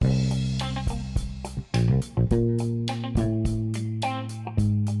Hey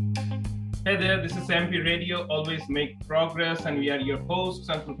there, this is MP Radio, Always Make Progress, and we are your hosts,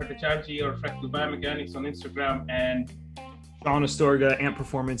 Uncle Bhattacharjee or Fractal Biomechanics on Instagram, and Sean Astorga, Amp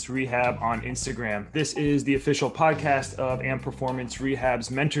Performance Rehab on Instagram. This is the official podcast of Amp Performance Rehab's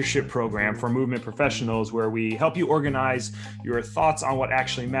mentorship program for movement professionals, where we help you organize your thoughts on what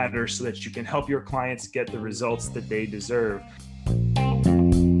actually matters so that you can help your clients get the results that they deserve.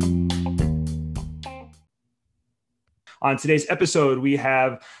 On today's episode, we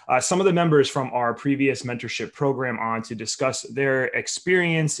have some of the members from our previous mentorship program on to discuss their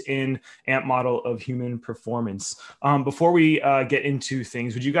experience in AMP model of human performance. Before we get into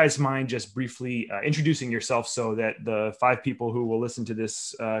things, would you guys mind just briefly introducing yourself so that the 5 people who will listen to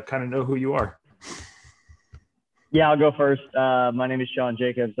this kind of know who you are? Yeah, I'll go first. My name is Sean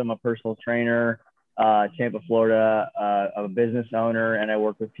Jacobs. I'm a personal trainer, Tampa, Florida. I'm a business owner, and I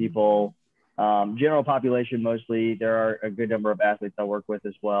work with people. General population mostly. There are a good number of athletes I work with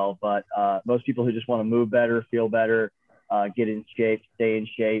as well, but most people who just want to move better, feel better, get in shape, stay in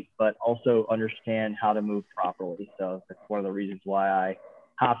shape, but also understand how to move properly. So that's one of the reasons why I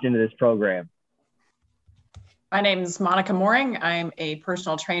hopped into this program. My name is Monica Mooring. I'm a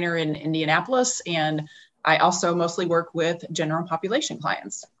personal trainer in Indianapolis, and I also mostly work with general population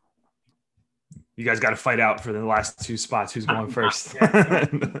clients. You guys got to fight out for the last 2 spots. Who's going first? I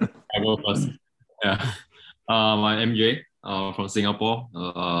go first. Yeah. I'm MJ from Singapore,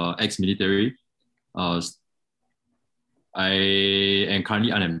 ex-military. I am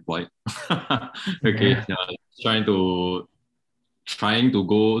currently unemployed. Okay. Trying to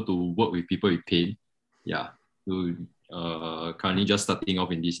go to work with people with pain. Yeah. Currently just starting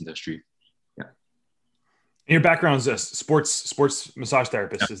off in this industry. Yeah. Your background is a sports massage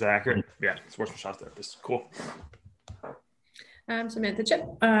therapist. Yeah. Is that accurate? Yeah. Sports massage therapist. Cool. I'm Samantha Chip.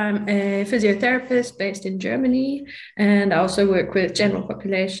 I'm a physiotherapist based in Germany, and I also work with general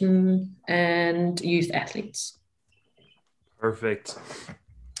population and youth athletes. Perfect.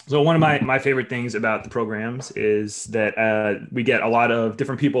 So one of my favorite things about the programs is that we get a lot of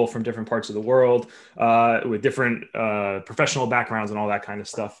different people from different parts of the world with different professional backgrounds and all that kind of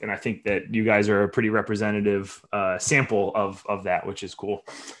stuff. And I think that you guys are a pretty representative sample of that, which is cool.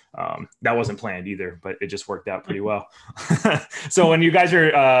 That wasn't planned either, but it just worked out pretty well. So when you guys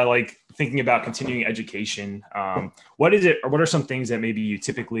are like thinking about continuing education, what is it, or what are some things that maybe you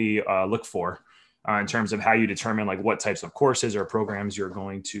typically look for in terms of how you determine like what types of courses or programs you're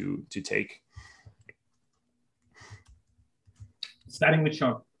going to take? Starting with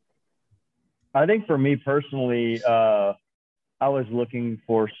Sean. I think for me personally, I was looking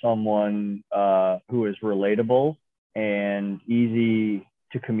for someone who is relatable and easy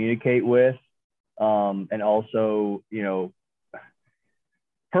to communicate with, and also,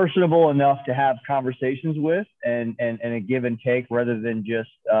 personable enough to have conversations with and a give and take rather than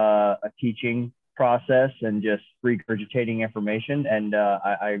just a teaching process and just regurgitating information. And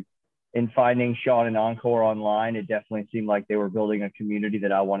I in finding Sean and Encore online, it definitely seemed like they were building a community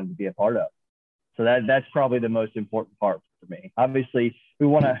that I wanted to be a part of. So that's probably the most important part for me. Obviously,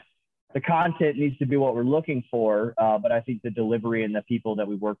 the content needs to be what we're looking for, but I think the delivery and the people that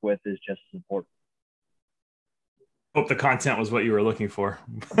we work with is just as important. Hope the content was what you were looking for.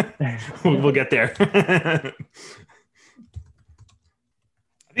 We'll get there. I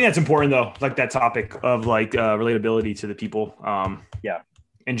think that's important though, like that topic of like relatability to the people.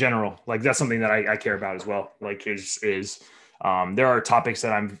 In general, like that's something that I care about as well. Like is there are topics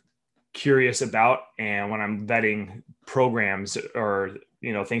that I'm curious about, and when I'm vetting programs or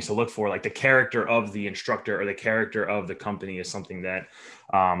things to look for, like the character of the instructor or the character of the company is something that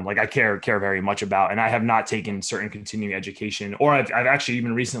like I care very much about. And I have not taken certain continuing education, or I've actually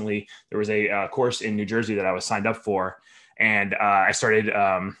even recently, there was a course in New Jersey that I was signed up for, and I started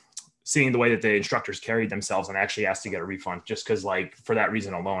seeing the way that the instructors carried themselves, and I actually asked to get a refund just because, like, for that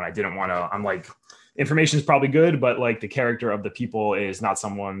reason alone, I didn't want to. I'm like, information is probably good, but like the character of the people is not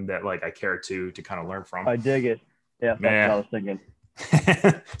someone that like I care to kind of learn from. I dig it. Yeah, that's what I was thinking.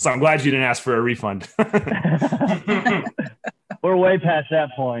 So I'm glad you didn't ask for a refund. We're way past that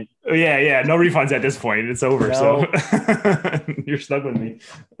point. Yeah. No refunds at this point. It's over. No. So you're stuck with me.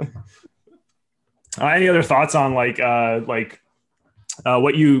 Any other thoughts on what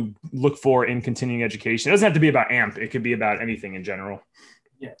you look for in continuing education? It doesn't have to be about AMP. It could be about anything in general.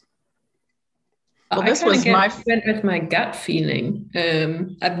 Yeah. Well, this was went with my gut feeling.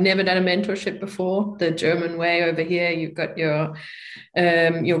 I've never done a mentorship before. The German way over here, you've got your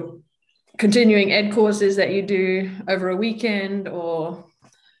continuing ed courses that you do over a weekend, or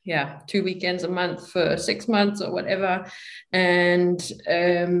 2 weekends a month for 6 months or whatever. And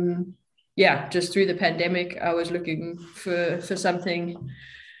yeah, just through the pandemic, I was looking for something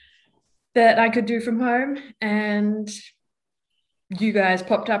that I could do from home, and you guys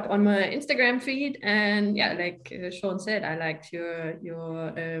popped up on my Instagram feed. And yeah, like Sean said, I liked your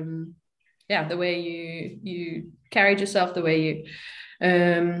yeah, the way you carried yourself, the way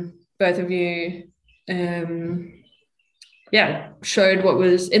you both of you yeah, showed what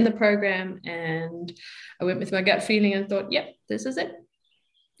was in the program, and I went with my gut feeling and thought, yep, this is it.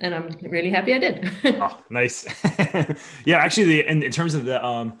 And I'm really happy I did. Oh, nice. Yeah, actually, in terms of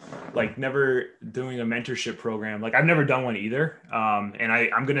the like never doing a mentorship program, like I've never done one either. And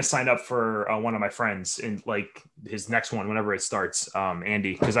I'm gonna sign up for one of my friends in like his next one whenever it starts,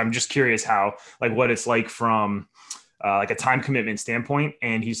 Andy, because I'm just curious how like what it's like from like a time commitment standpoint,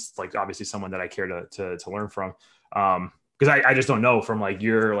 and he's like obviously someone that I care to learn from. Because I just don't know from like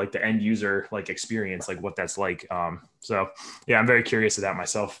your like the end user like experience like what that's like. So yeah, I'm very curious of that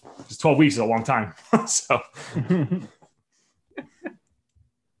myself. Because 12 weeks is a long time. So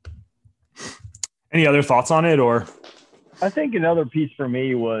any other thoughts on it? Or I think another piece for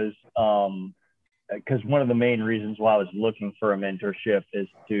me was because one of the main reasons why I was looking for a mentorship is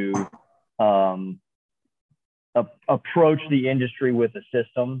to approach the industry with a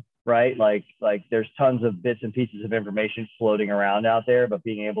system, right? Like there's tons of bits and pieces of information floating around out there, but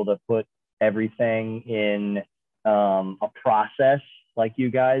being able to put everything in a process like you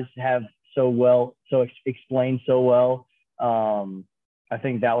guys have explained so well. I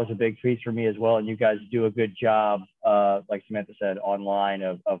think that was a big piece for me as well. And you guys do a good job, like Samantha said, online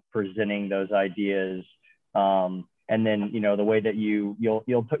of presenting those ideas. And then, you know, the way that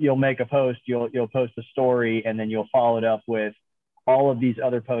you'll make a post, you'll post a story, and then you'll follow it up with all of these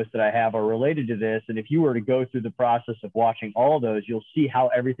other posts that I have are related to this. And if you were to go through the process of watching all of those, you'll see how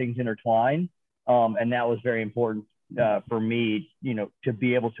everything's intertwined. And that was very important for me, you know, to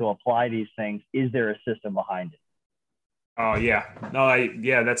be able to apply these things. Is there a system behind it? oh yeah, no,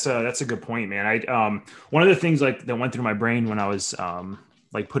 yeah, that's a good point, man. One of the things like that went through my brain when I was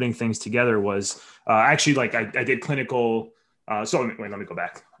like putting things together was actually like I did clinical. So let me go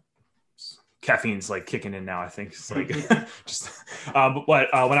back. Caffeine's like kicking in now. I think it's like just, but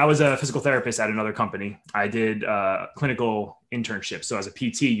when I was a physical therapist at another company, I did clinical internship. So as a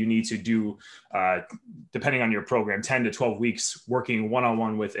PT, you need to do, depending on your program, 10 to 12 weeks working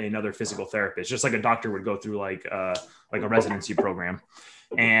one-on-one with another physical therapist, just like a doctor would go through like a residency program.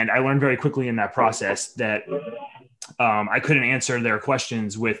 And I learned very quickly in that process that I couldn't answer their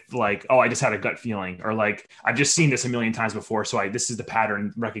questions with like, oh, I just had a gut feeling, or like, I've just seen this a million times before. So this is the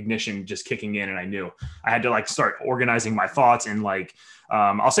pattern recognition just kicking in. And I knew I had to like start organizing my thoughts and like,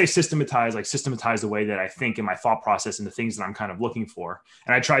 I'll say systematize the way that I think in my thought process and the things that I'm kind of looking for.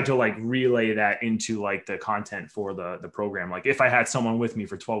 And I tried to like relay that into like the content for the program. Like if I had someone with me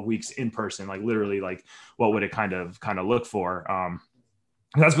for 12 weeks in person, like literally like what would it kind of look for?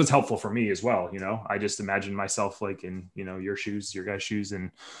 That's what's helpful for me as well. You know, I just imagine myself like in, you know, your guys' shoes, and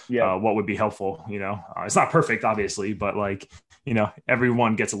what would be helpful, you know, it's not perfect obviously, but like, you know,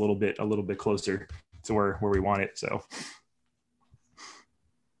 everyone gets a little bit closer to where we want it. So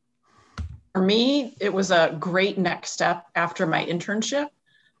for me, it was a great next step after my internship.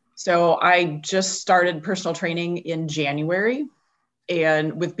 So I just started personal training in January,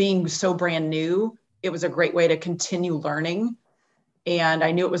 and with being so brand new, it was a great way to continue learning. And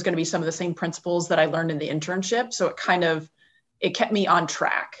I knew it was going to be some of the same principles that I learned in the internship. So it kept me on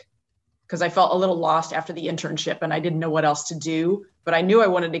track, because I felt a little lost after the internship and I didn't know what else to do, but I knew I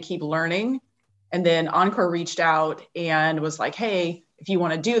wanted to keep learning. And then Encore reached out and was like, hey, if you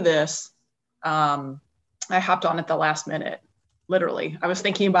want to do this, I hopped on at the last minute. Literally, I was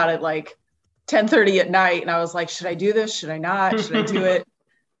thinking about it like 10:30 at night. And I was like, should I do this? Should I not? Should I do it?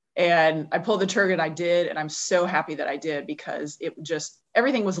 And I pulled the trigger and I did. And I'm so happy that I did, because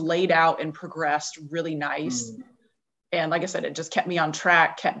everything was laid out and progressed really nice. And like I said, it just kept me on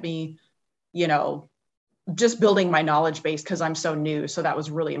track, kept me, you know, just building my knowledge base, because I'm so new. So that was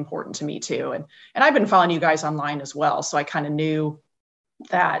really important to me too. And I've been following you guys online as well. So I kind of knew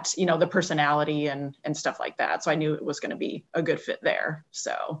that, you know, the personality and stuff like that. So I knew it was going to be a good fit there.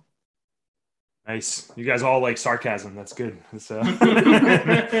 So nice. You guys all like sarcasm. That's good.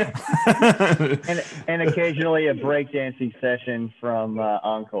 And occasionally a breakdancing session from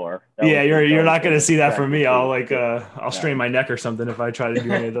Encore. You're not going to see that from me. I'll strain my neck or something if I try to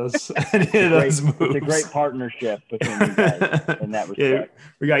do any of those moves. It's a great partnership between you guys in that respect. Yeah,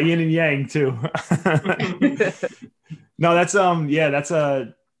 we got yin and yang too. No, that's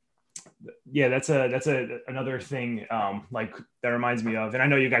another thing like that reminds me of, and I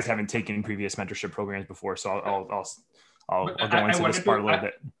know you guys haven't taken previous mentorship programs before, so I'll go into this part a little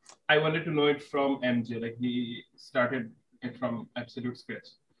bit. I wanted to know it from MJ. Like he started it from absolute scratch.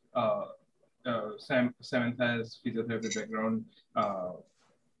 Samantha has physiotherapy background.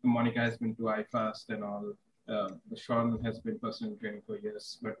 Monica has been to iFast and all. Sean has been personal training for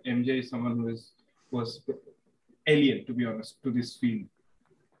years, but MJ is someone who was alien, to be honest, to this field.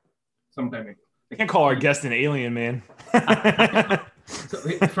 Sometime ago. I can't call our guest an alien, man. So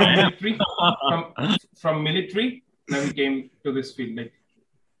from military, now we came to this field. Like,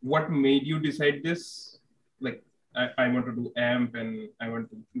 what made you decide this? Like, I want to do AMP and I want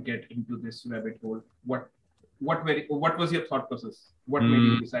to get into this rabbit hole. What was your thought process? What made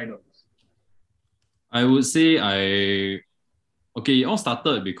you decide on this? I would say it all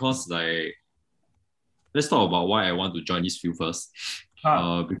started because like, let's talk about why I want to join this field first.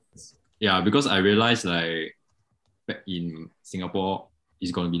 Because I realized like back in Singapore,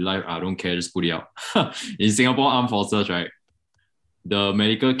 it's gonna be live. I don't care, just put it out. In Singapore Armed Forces, right? The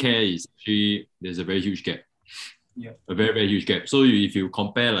medical care is actually there's a very huge gap. Yeah. A very, very huge gap. So if you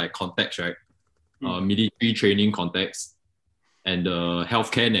compare like context, right? Military training context and the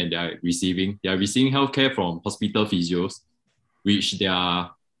healthcare that they are receiving healthcare from hospital physios, which they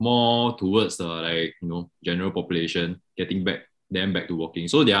are more towards the general population, getting back to working.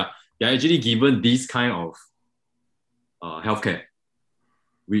 So they're actually given this kind of healthcare,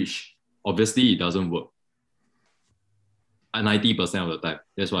 which obviously it doesn't work 90% of the time.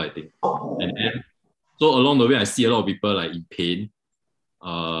 That's what I think. And then, so along the way, I see a lot of people like in pain.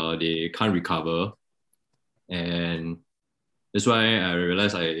 They can't recover, and that's why I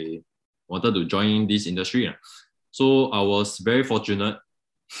realized I wanted to join this industry. So I was very fortunate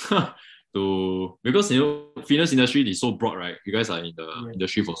because fitness industry is so broad, right? You guys are in the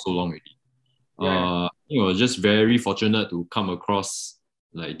industry for so long already. I think I was just very fortunate to come across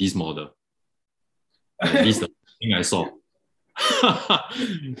like this model. Like, this is the thing I saw.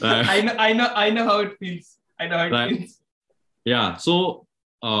 I know how it feels. I know how it feels. Yeah. So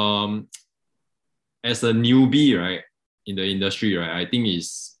as a newbie, right, in the industry, right, I think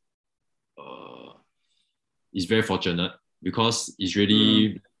is very fortunate because it's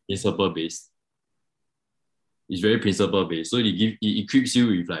really principle based. It's very principle based. So it equips you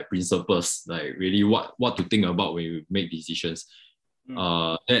with like principles, like really what to think about when you make decisions.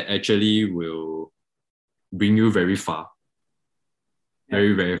 That actually will bring you very far.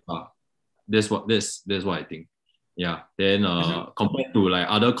 Very, very far. That's what I think. Yeah. Then compared to like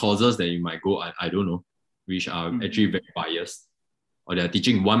other courses that you might go, I don't know, which are actually very biased, or they're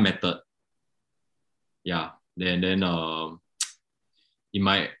teaching one method. Yeah. Then it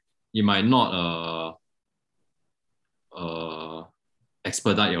might not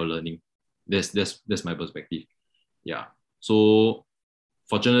expedite your learning. That's my perspective. Yeah. So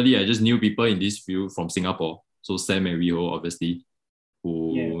fortunately, I just knew people in this field from Singapore. So Sam and Riho, obviously,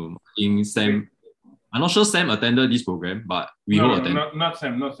 who in Sam. I'm not sure Sam attended this program, but Riho attended. Not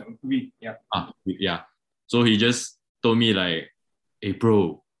Sam. Yeah. So he just told me like, "Hey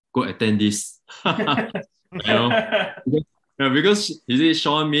bro, go attend this." Because he said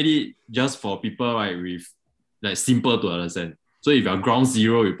Sean made it just for people right with like simple to understand. So if you're ground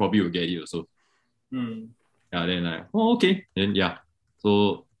zero, you probably will get it also. Yeah. Then like, okay. Then yeah.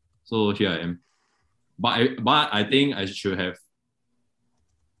 So here I am. But I think I should have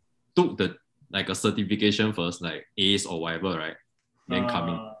took the like a certification first, like ACE or whatever, right? Then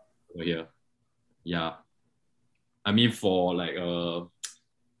coming over here. Yeah. I mean for like how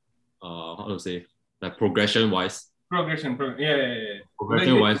to say, like progression wise. Progression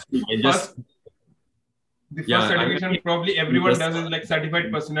wise. The first certification probably everyone does is like certified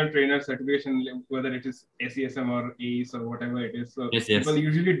personal trainer certification, whether it is ACSM or ACE or whatever it is. So people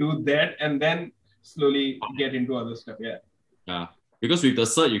usually do that and then slowly get into other stuff. Yeah. Because with the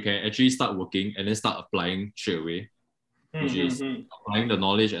cert, you can actually start working and then start applying straight away, which is applying the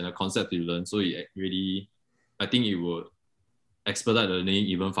knowledge and the concept you learn. So it really, I think it will expedite the learning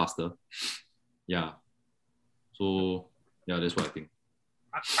even faster. Yeah. So yeah, that's what I think.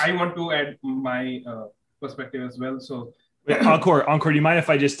 I want to add my perspective as well. So Encore, do you mind if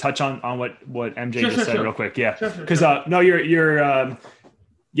I just touch on what MJ just said real quick? Yeah. Because no, you're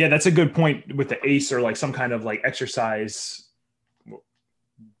that's a good point with the ACE or like some kind of like exercise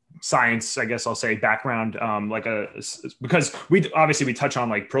science, I guess I'll say, background, because we touch on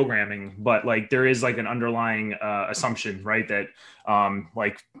like programming, but like there is like an underlying assumption, right? That I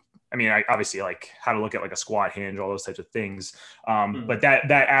obviously like how to look at like a squat hinge, all those types of things. But that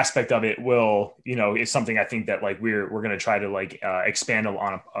aspect of it will, is something I think that like we're going to try to like expand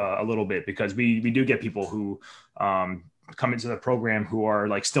on a little bit, because we do get people who come into the program who are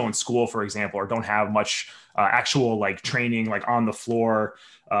like still in school, for example, or don't have much actual like training, like on the floor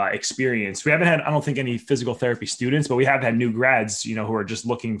experience. We haven't had, I don't think, any physical therapy students, but we have had new grads, you know, who are just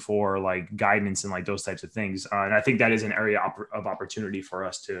looking for like guidance and like those types of things. And I think that is an area of opportunity for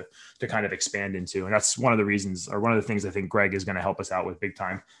us to kind of expand into. And that's one of the reasons, or one of the things I think Greg is going to help us out with big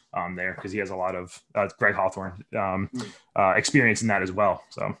time there, because he has a lot of Greg Hawthorne experience in that as well.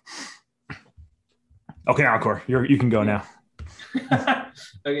 So, okay, Encore, you can go now.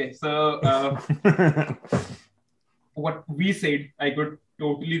 Okay, so what we said, I could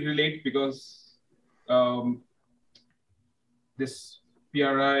totally relate, because this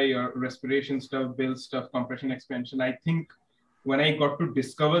PRI or respiration stuff, build stuff, compression expansion, I think when I got to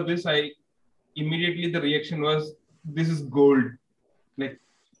discover this, immediately the reaction was, this is gold. Like,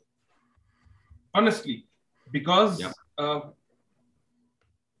 honestly, because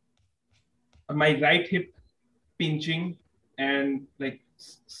my right hip pinching and like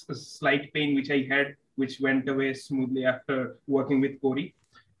slight pain which I had, which went away smoothly after working with Corey.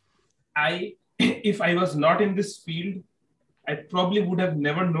 If I was not in this field, I probably would have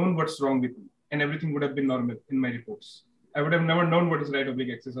never known what's wrong with me, and everything would have been normal in my reports. I would have never known what is right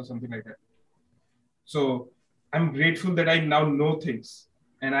oblique axis or something like that. So I'm grateful that I now know things,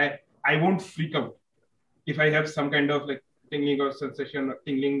 and I won't freak out if I have some kind of like tingling or sensation, or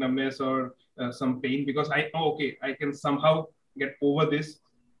tingling numbness, or some pain, because I know, okay, I can somehow get over this.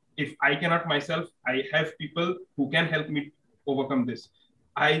 If I cannot myself, I have people who can help me overcome this.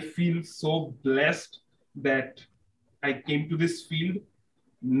 I feel so blessed that I came to this field.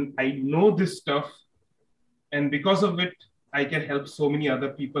 I know this stuff, and because of it, I can help so many other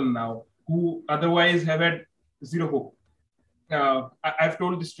people now who otherwise have had zero hope. I've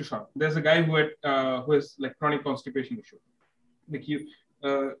told this to Sean. There's a guy who has like chronic constipation issue. Like he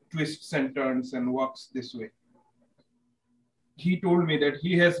twists and turns and walks this way. He told me that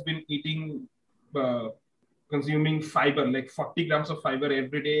he has been eating, consuming fiber, like 40 grams of fiber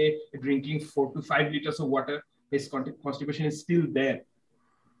every day, drinking 4 to 5 liters of water. His constipation is still there.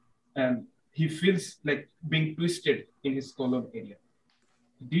 And he feels like being twisted in his colon area.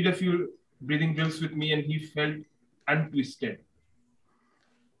 He did a few breathing drills with me and he felt untwisted.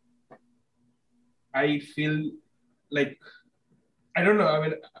 I feel like, I don't know, I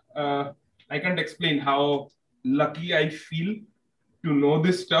mean, I can't explain how lucky I feel to know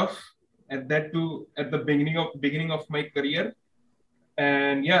this stuff at the beginning of my career.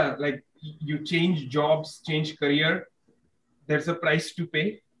 And yeah, like you change jobs, change career, there's a price to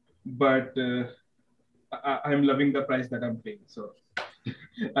pay, but I'm loving the price that I'm paying. So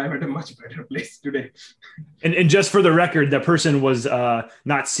I'm at a much better place today. And just for the record, that person was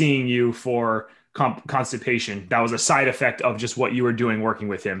not seeing you for constipation. That was a side effect of just what you were doing working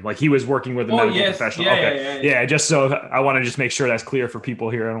with him. Like he was working with a medical professional. Yeah, okay. Yeah. Just so I want to just make sure that's clear for people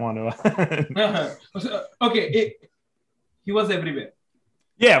here. I don't want to. Okay. He was everywhere.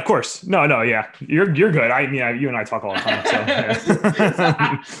 Yeah, of course. No, yeah. You're good. I mean, you and I talk all the time. So,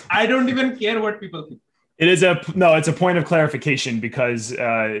 yeah. So I don't even care what people think. It's a point of clarification because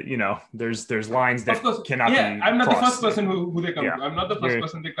there's lines that cannot be I'm not crossed. the first person who they come to. I'm not the first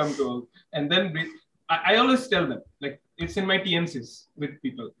person they come to. And then I always tell them, like, it's in my TNCs with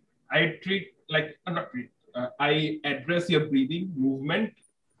people. I I address your breathing, movement,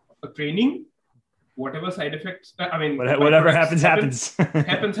 training, whatever side effects. I mean, whatever happens. happens.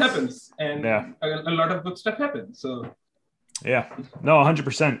 And a lot of good stuff happens. So yeah, no,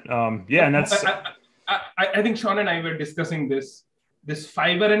 100%. Yeah, and that's. I think Sean and I were discussing this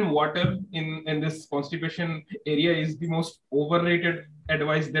fiber and water in this constipation area is the most overrated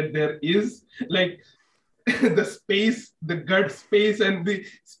advice that there is. Like the gut space and the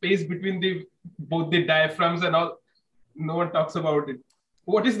space between both the diaphragms and all, no one talks about it.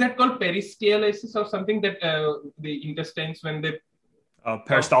 What is that called? Peristalsis or something that the intestines when they...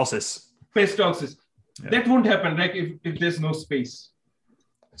 peristalsis. Peristalsis. Yeah. That won't happen, like if there's no space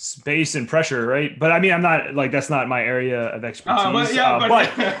and pressure, right? But I mean, I'm not like, that's not my area of expertise.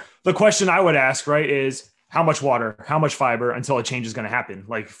 But the question I would ask, right, is how much water, how much fiber until a change is going to happen?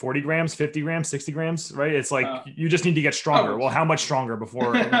 Like 40 grams, 50 grams, 60 grams, right? It's like, you just need to get stronger. Well, how much stronger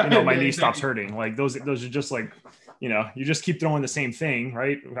before, my knee stops hurting? Like those are just like, you just keep throwing the same thing,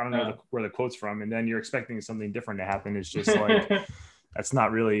 right? I don't know where the quote's from. And then you're expecting something different to happen. It's just like, that's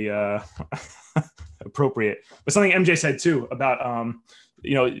not really appropriate. But something MJ said too about,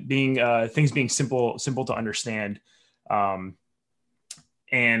 being things being simple to understand.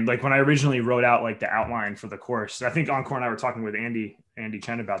 And like when I originally wrote out like the outline for the course, I think Encore and I were talking with Andy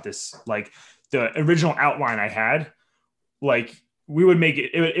Chen about this, like the original outline I had, like we would make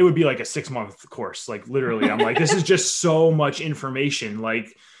it would be like a 6-month course. Like literally, I'm like, this is just so much information,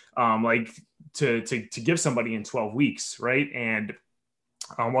 like to give somebody in 12 weeks. Right. And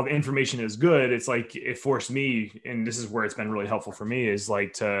while the information is good, it's like, it forced me, and this is where it's been really helpful for me, is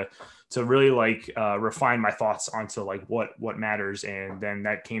like to really like refine my thoughts onto like what matters. And then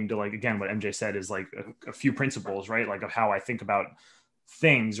that came to like, again, what MJ said is like a few principles, right? Like of how I think about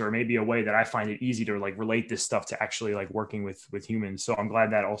things, or maybe a way that I find it easy to like relate this stuff to actually like working with humans. So I'm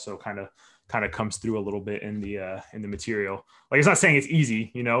glad that also kind of comes through a little bit in the material. Like, it's not saying it's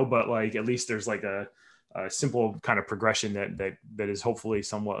easy, you know, but like at least there's like a simple kind of progression that is hopefully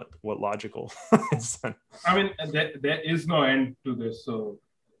somewhat logical. I mean, there is no end to this. So,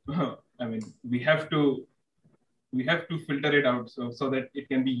 I mean, we have to filter it out so that it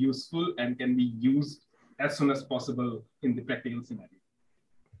can be useful and can be used as soon as possible in the practical scenario.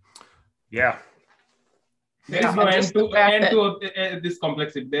 Yeah. There is no end to this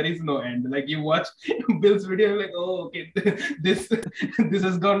complexity. There is no end. Like, you watch Bill's video, like, oh, okay, this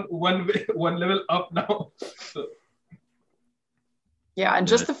has gone one level up now. So. Yeah, and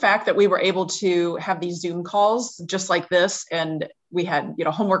just the fact that we were able to have these Zoom calls just like this, and we had, you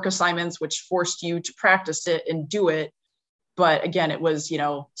know, homework assignments which forced you to practice it and do it. But again, it was, you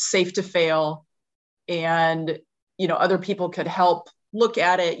know, safe to fail, and, you know, other people could help look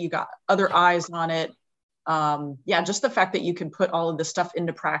at it. You got other eyes on it. Yeah, just the fact that you can put all of this stuff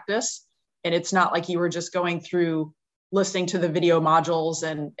into practice, and it's not like you were just going through listening to the video modules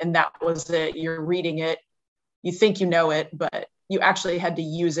and that was it. You're reading it, you think you know it, but you actually had to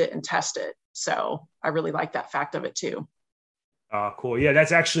use it and test it. So I really like that fact of it too. Cool. Yeah,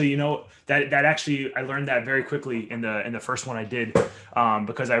 that's actually, you know, that actually, I learned that very quickly in the first one I did,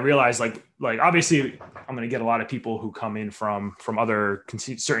 because I realized like obviously I'm going to get a lot of people who come in from other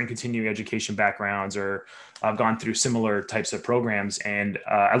certain continuing education backgrounds, or I've gone through similar types of programs. And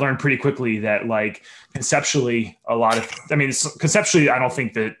I learned pretty quickly that like conceptually conceptually, I don't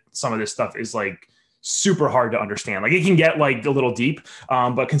think that some of this stuff is like super hard to understand. Like, it can get like a little deep,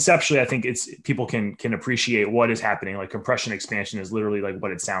 but conceptually, I think people can appreciate what is happening. Like, compression expansion is literally like what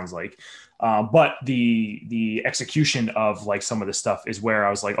it sounds like. But the execution of like some of the stuff is where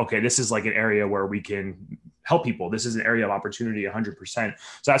I was like, okay, this is like an area where we can help people. This is an area of opportunity 100%.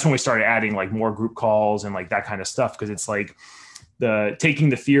 So that's when we started adding like more group calls and like that kind of stuff. Cause it's like, taking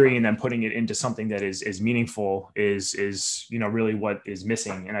the theory and then putting it into something that is meaningful is, you know, really what is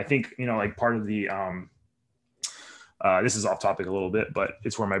missing. And I think, you know, like part of the, this is off topic a little bit, but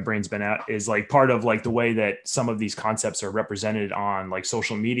it's where my brain's been at, is like part of like the way that some of these concepts are represented on like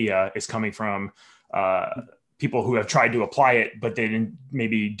social media is coming from, people who have tried to apply it, but they didn't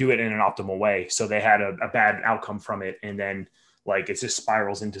maybe do it in an optimal way. So they had a bad outcome from it. And then like, it just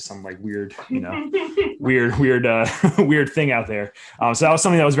spirals into some like weird, you know, weird thing out there. So that was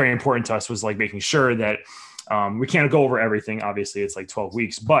something that was very important to us, was like making sure that we can't go over everything. Obviously it's like 12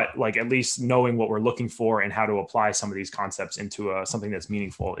 weeks, but like at least knowing what we're looking for and how to apply some of these concepts into something that's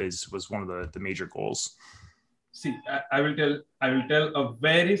meaningful was one of the major goals. See, I will tell a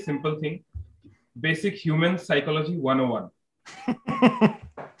very simple thing. Basic human psychology 101.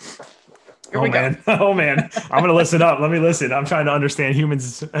 Oh man. I'm going to listen up. Let me listen. I'm trying to understand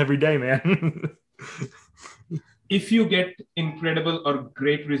humans every day, man. If you get incredible or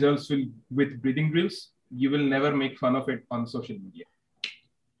great results with breathing drills, you will never make fun of it on social media.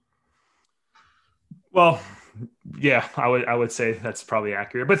 Well, yeah, I would say that's probably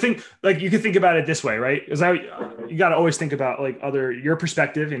accurate. But you can think about it this way, right? Because you got to always think about like your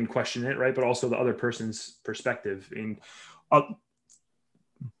perspective and question it, right? But also the other person's perspective. And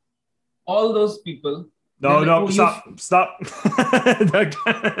all those people. No, stop. Right.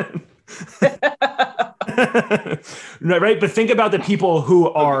 But think about the people who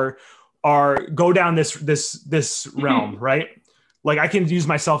are go down this realm, right? Like, I can use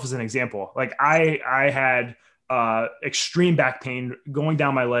myself as an example. Like, I had extreme back pain going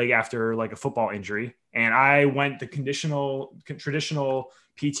down my leg after like a football injury. And I went the traditional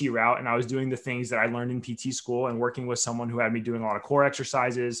PT route, and I was doing the things that I learned in PT school and working with someone who had me doing a lot of core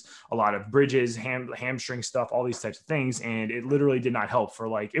exercises, a lot of bridges, hamstring stuff, all these types of things. And it literally did not help for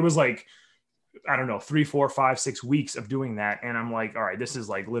like, it was like, I don't know, 3, 4, 5, 6 weeks of doing that. And I'm like, all right, this is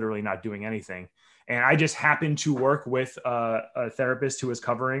like literally not doing anything. And I just happened to work with a therapist who was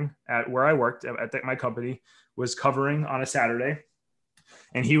covering at where I worked at my company, was covering on a Saturday.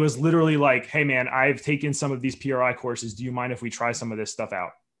 And he was literally like, hey man, I've taken some of these PRI courses. Do you mind if we try some of this stuff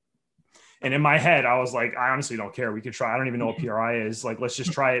out? And in my head, I was like, I honestly don't care. We could try. I don't even know what PRI is. Like, let's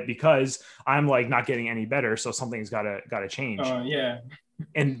just try it, because I'm like not getting any better. So something's gotta change. Yeah.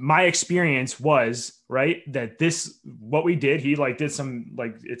 and my experience was right that what we did, he like did some,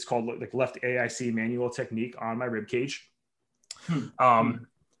 like, it's called like left AIC manual technique on my rib cage.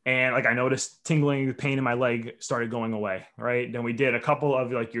 And like I noticed tingling, the pain in my leg started going away. Right. Then we did a couple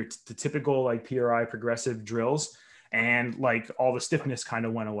of like the typical like PRI progressive drills, and like all the stiffness kind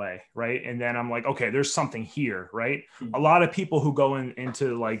of went away. Right. And then I'm like, okay, there's something here. Right. A lot of people who go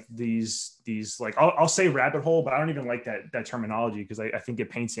into like these like, I'll say rabbit hole, but I don't even like that terminology, because I think it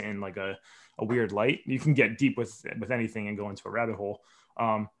paints it in like a weird light. You can get deep with anything and go into a rabbit hole.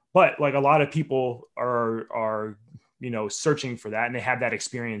 But like a lot of people are searching for that, and they have that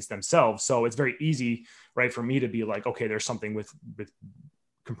experience themselves. So it's very easy, right, for me to be like, okay, there's something with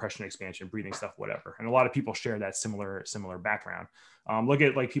compression, expansion, breathing stuff, whatever. And a lot of people share that similar background. Look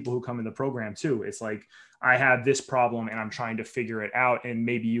at like people who come in the program too. It's like, I have this problem and I'm trying to figure it out. And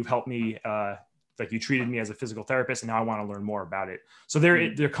maybe you've helped me, like you treated me as a physical therapist, and now I want to learn more about it. So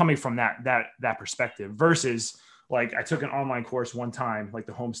they're coming from that perspective, versus like I took an online course one time, like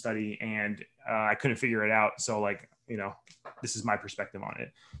the home study, and I couldn't figure it out. So like, this is my perspective on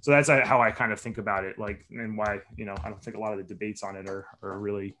it. So that's how I kind of think about it, like, and why, I don't think a lot of the debates on it are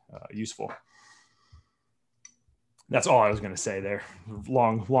really useful. That's all I was going to say there.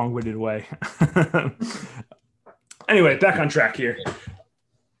 Long-winded way. Anyway, back on track here.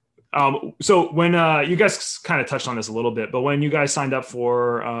 So when you guys kind of touched on this a little bit, but when you guys signed up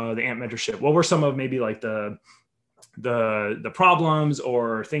for the AMP mentorship, what were some of maybe like the problems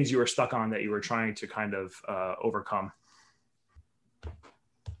or things you were stuck on that you were trying to kind of overcome?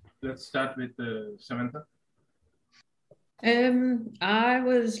 Let's start with Samantha. I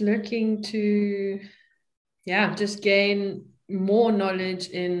was looking to, just gain more knowledge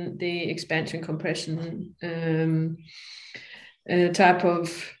in the expansion compression type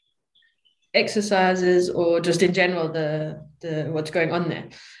of exercises, or just in general the what's going on there.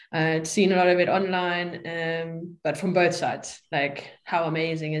 I'd seen a lot of it online, but from both sides, like how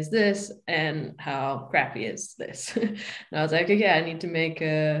amazing is this and how crappy is this? And I was like, okay, I need to make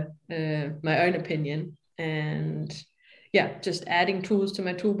my own opinion, and just adding tools to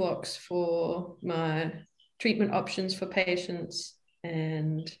my toolbox for my treatment options for patients.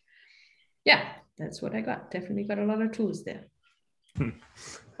 And that's what I got. Definitely got a lot of tools there. I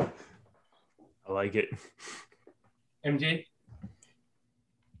like it. MJ?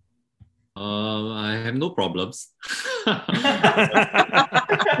 I have no problems.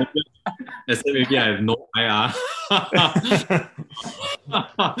 Except maybe I have no IR.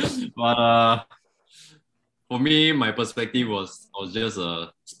 But for me, my perspective was I was just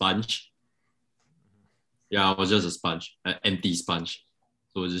a sponge. Yeah, I was just a sponge, an empty sponge.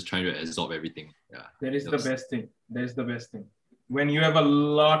 So I was just trying to absorb everything. Yeah. That is the best thing. That is the best thing. When you have a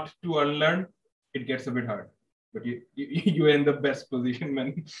lot to unlearn, it gets a bit hard. But you're in the best position,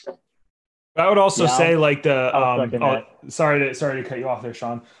 man. I would also say like sorry to cut you off there,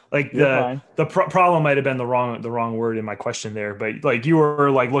 Sean. Like the problem might have been the wrong word in my question there, but like you were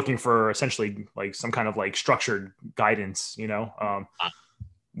like looking for essentially like some kind of like structured guidance, Yeah.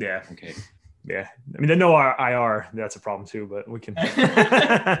 Okay. Yeah. I mean, no IR, that's a problem too, but we can.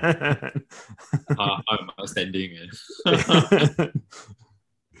 I'm outstanding.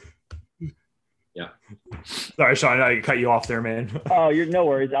 Yeah. Sorry, Sean, I cut you off there, man. Oh, you're no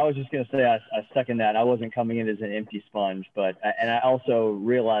worries. I was just going to say I second that. I wasn't coming in as an empty sponge, but I also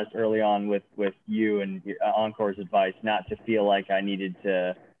realized early on with you and Encore's advice not to feel like I needed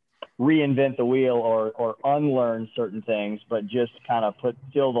to reinvent the wheel or unlearn certain things, but just kind of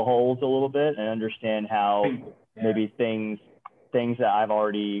fill the holes a little bit and understand how maybe things that I've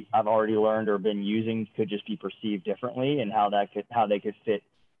already learned or been using could just be perceived differently, and how they could fit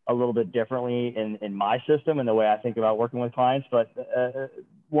a little bit differently in my system and the way I think about working with clients. But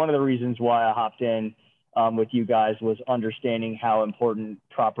one of the reasons why I hopped in with you guys was understanding how important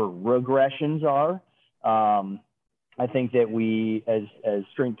proper regressions are. I think that we as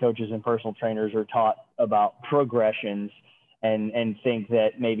strength coaches and personal trainers are taught about progressions and think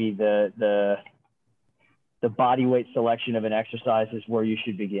that maybe the body weight selection of an exercise is where you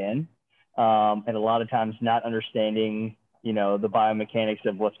should begin. And a lot of times not understanding, the biomechanics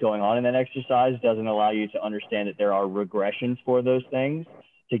of what's going on in that exercise doesn't allow you to understand that there are regressions for those things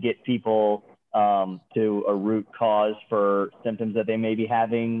to get people to a root cause for symptoms that they may be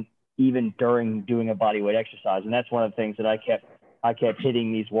having even during doing a body weight exercise. And that's one of the things that I kept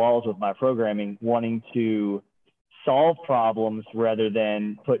hitting these walls with my programming, wanting to solve problems rather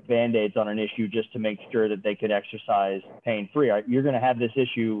than put Band-Aids on an issue just to make sure that they could exercise pain-free. You're going to have this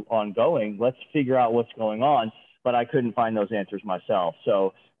issue ongoing. Let's figure out what's going on. But I couldn't find those answers myself.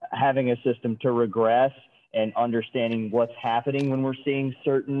 So having a system to regress and understanding what's happening when we're seeing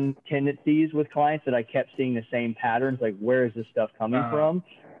certain tendencies with clients, that I kept seeing the same patterns, like where is this stuff coming from?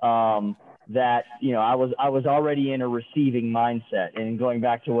 That, you know, I was already in a receiving mindset. And going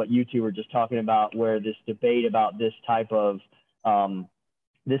back to what you two were just talking about, where this debate about this type of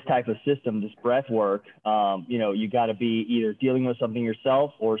system, this breath work, you know, you got to be either dealing with something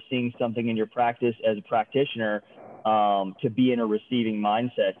yourself or seeing something in your practice as a practitioner, to be in a receiving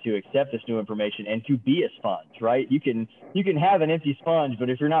mindset, to accept this new information and to be a sponge, right? You can have an empty sponge, but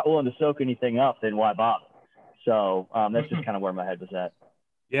if you're not willing to soak anything up, then why bother? So that's just kind of where my head was at.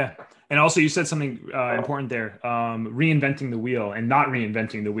 Yeah. And also you said something important there, reinventing the wheel and not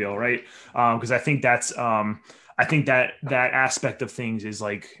reinventing the wheel. Right. Cause I think that's, I think that aspect of things is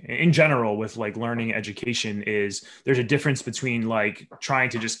like in general with like learning education is there's a difference between like trying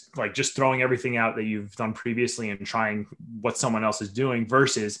to just throwing everything out that you've done previously and trying what someone else is doing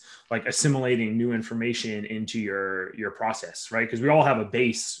versus like assimilating new information into your process. Right. Cause we all have a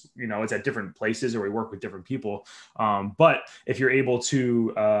base, you know, it's at different places or we work with different people. But if you're able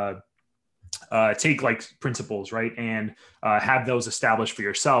to, take like principles, right, and have those established for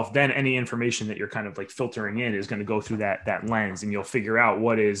yourself, then any information that you're kind of like filtering in is going to go through that lens, and you'll figure out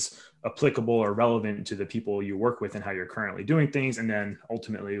what is applicable or relevant to the people you work with and how you're currently doing things, and then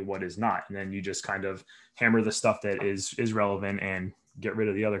ultimately what is not, and then you just kind of hammer the stuff that is relevant and get rid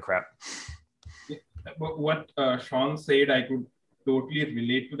of the other crap. What Sean said, I could totally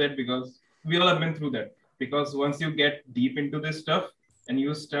relate to that, because we all have been through that. Because once you get deep into this stuff, and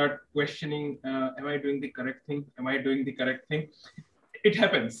you start questioning, am I doing the correct thing? Am I doing the correct thing? It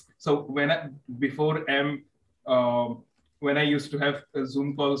happens. So when I used to have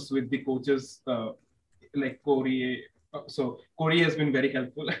Zoom calls with the coaches, like Corey, so Corey has been very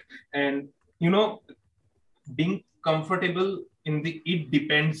helpful. And, you know, being comfortable in the it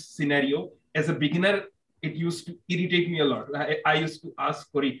depends scenario, as a beginner, it used to irritate me a lot. I used to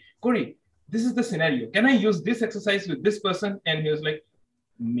ask Corey, this is the scenario. Can I use this exercise with this person? And he was like,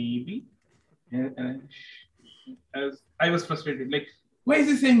 maybe. And I was frustrated. Like, why is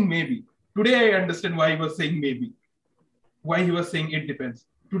he saying maybe? Today I understand why he was saying maybe. Why he was saying it depends.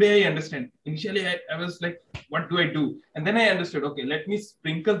 Today I understand. Initially I was like, what do I do? And then I understood, okay, let me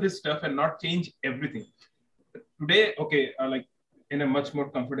sprinkle this stuff and not change everything. Today, okay, like in a much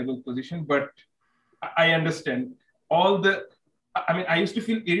more comfortable position, but I understand all the, I mean, I used to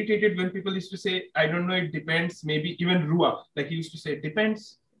feel irritated when people used to say, I don't know, it depends. Maybe even Rua, like he used to say, it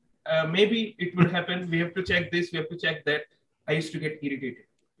depends. Maybe it will happen. We have to check this. We have to check that. I used to get irritated.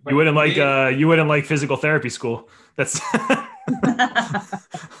 But you wouldn't like physical therapy school. That's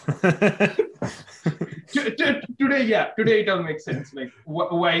today it all makes sense. Like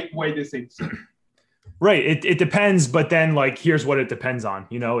why they say so. Right. It depends, but then like, here's what it depends on,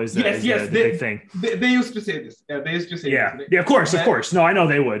 you know, is the big thing. They used to say this. They used to say this. Right? Yeah, of course. No, I know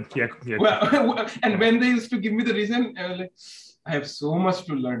they would. Yeah. Well, and when they used to give me the reason, I was like, I have so much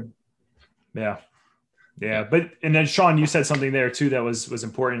to learn. Yeah. But, and then Sean, you said something there too, that was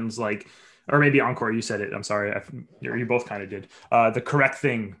important. It was like, or maybe Encore, you said it. I'm sorry. You both kind of did. The correct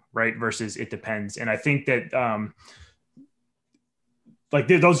thing, right, versus it depends. And I think that, like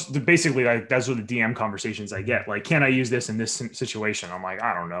those basically, like those are the DM conversations I get. Like, can I use this in this situation? I'm like,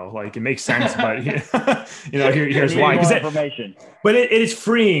 I don't know. Like, it makes sense, but you know, here's why. But it is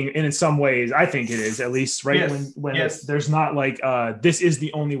freeing in some ways. I think it is, at least, right? Yes. When there's not like this is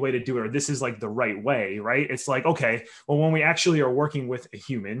the only way to do it, or this is like the right way, right? It's like, okay, well, when we actually are working with a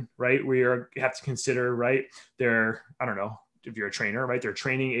human, right, we have to consider, right, their, I don't know, if you're a trainer, right, their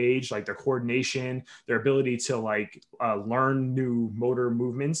training age, like their coordination, their ability to like learn new motor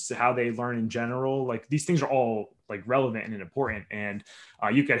movements, to how they learn in general. Like these things are all like relevant and important. And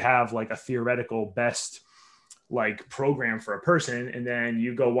you could have like a theoretical best like program for a person, and then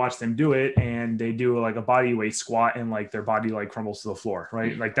you go watch them do it and they do like a body weight squat and like their body like crumbles to the floor,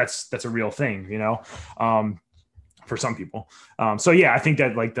 right? Like that's a real thing, you know, for some people. So yeah, I think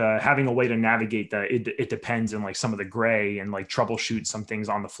that like having a way to navigate it depends, and like some of the gray and like troubleshoot some things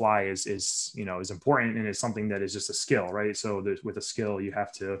on the fly is you know, is important, and is something that is just a skill, right? So with a skill, you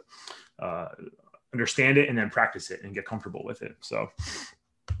have to understand it and then practice it and get comfortable with it. So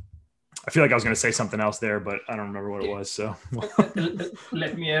I feel like I was going to say something else there, but I don't remember what it was. So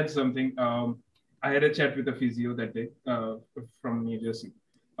let me add something. I had a chat with a physio that day from New Jersey.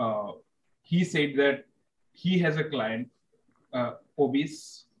 He said that he has a client,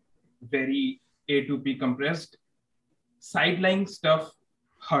 obese, very A to P compressed. Sideline stuff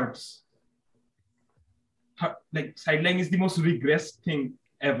hurts. Like sideline is the most regressed thing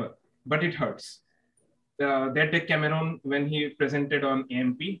ever, but it hurts. that day Cameron, when he presented on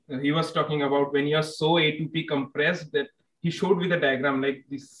AMP, he was talking about when you're so A2P compressed that he showed with a diagram, like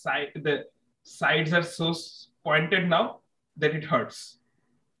the sides are so pointed now that it hurts.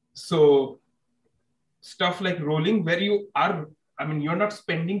 So stuff like rolling where you are, I mean, you're not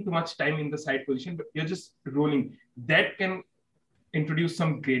spending too much time in the side position, but you're just rolling. That can introduce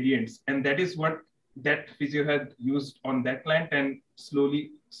some gradients. And that is what that physio had used on that client and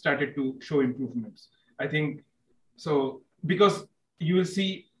slowly started to show improvements. I think so, because you will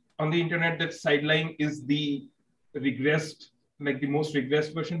see on the internet that sideline is the regressed, like the most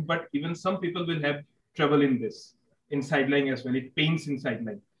regressed version, but even some people will have trouble in this, in sideline as well. It pains in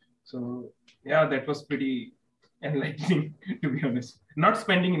sideline. So yeah, that was pretty enlightening, to be honest. Not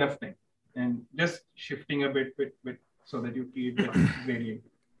spending enough time and just shifting a bit so that you create that gradient.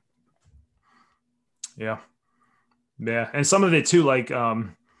 Yeah. And some of it too, like I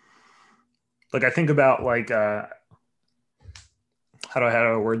think about like how do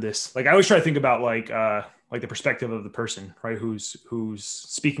I word this? Like I always try to think about like the perspective of the person, right? Who's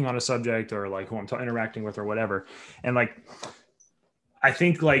speaking on a subject or like who I'm interacting with or whatever. And like, I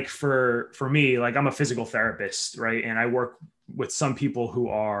think like for me, like I'm a physical therapist, right? And I work with some people who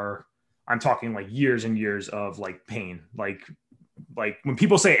I'm talking like years and years of like pain. Like when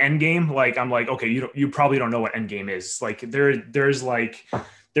people say end game, like I'm like, okay, you probably don't know what end game is. Like there is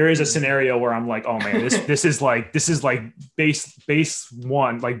a scenario where I'm like, oh man, this is like base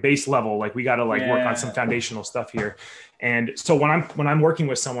one, like base level. Like we got to like work on some foundational stuff here. And so when I'm working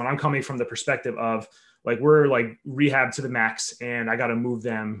with someone, I'm coming from the perspective of like, we're like rehab to the max and I got to move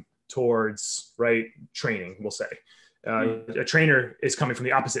them towards training, we'll say. A trainer is coming from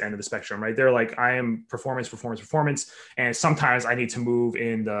the opposite end of the spectrum, right? They're like, I am performance. And sometimes I need to move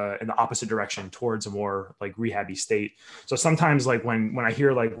in the opposite direction towards a more like rehabby state. So sometimes like when I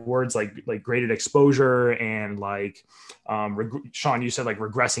hear like words like graded exposure and like, Sean, you said like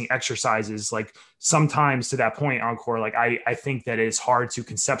regressing exercises, like sometimes to that point, Encore, like I think that it's hard to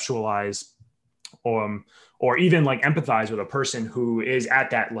conceptualize or even like empathize with a person who is at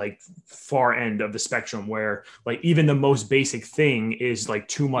that like far end of the spectrum where like even the most basic thing is like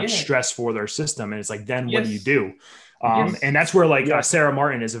too much stress for their system. And it's like, then what do you do? And that's where like Sarah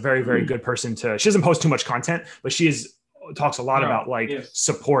Martin is a very, very good person she doesn't post too much content, but talks a lot about like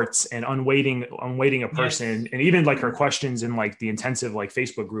supports and unweighting a person. And even like her questions in like the intensive like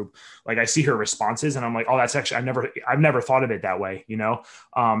Facebook group, like I see her responses and I'm like, oh, that's actually, I've never thought of it that way, you know?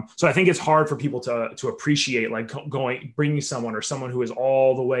 So I think it's hard for people to appreciate like bringing someone who is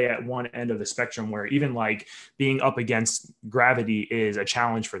all the way at one end of the spectrum where even like being up against gravity is a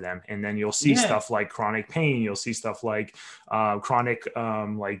challenge for them. And then you'll see stuff like chronic pain. You'll see stuff like chronic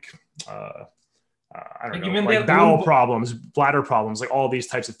I don't know, like bowel problems, bladder problems, like all these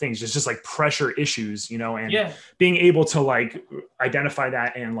types of things. It's just like pressure issues, you know, and being able to like identify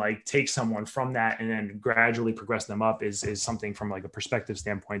that and like take someone from that and then gradually progress them up is something from like a perspective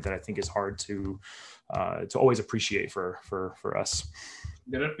standpoint that I think is hard to always appreciate for us.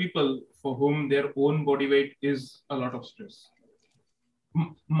 There are people for whom their own body weight is a lot of stress.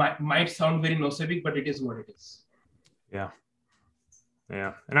 Might sound very nocebic, but it is what it is. Yeah.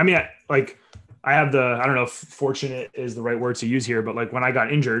 And I mean, I have I don't know if fortunate is the right word to use here, but like when I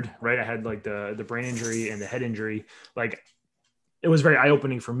got injured, right, I had like the brain injury and the head injury, like it was very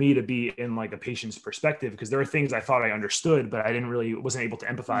eye-opening for me to be in like a patient's perspective because there are things I thought I understood, but I wasn't able to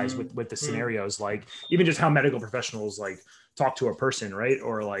empathize with the scenarios, like even just how medical professionals like talk to a person, right?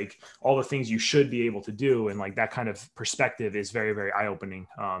 Or like all the things you should be able to do. And like that kind of perspective is very, very eye-opening.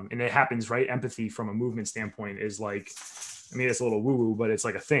 And it happens, right? Empathy from a movement standpoint is like, I mean, it's a little woo-woo, but it's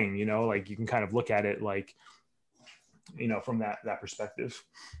like a thing, you know, like you can kind of look at it like, you know, from that perspective.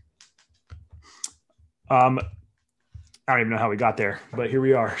 I don't even know how we got there, but here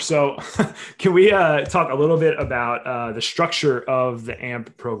we are. So can we talk a little bit about the structure of the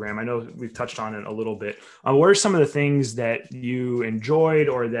AMP program? I know we've touched on it a little bit. What are some of the things that you enjoyed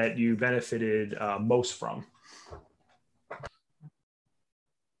or that you benefited most from?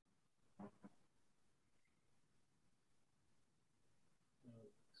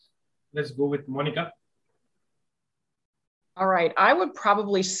 Let's go with Monica. All right. I would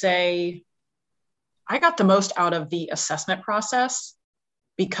probably say I got the most out of the assessment process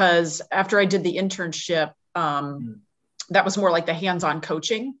because after I did the internship, that was more like the hands-on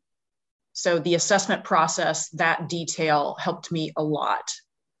coaching. So the assessment process, that detail helped me a lot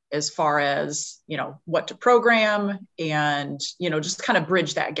as far as, you know, what to program and, you know, just kind of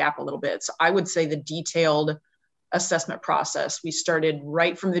bridge that gap a little bit. So I would say the detailed assessment process. We started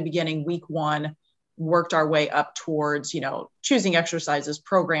right from the beginning, week 1, worked our way up towards, choosing exercises,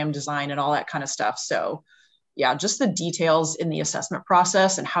 program design, and all that kind of stuff. So yeah, just the details in the assessment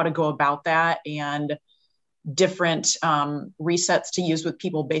process and how to go about that, and different resets to use with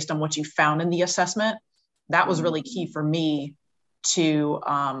people based on what you found in the assessment. That was really key for me to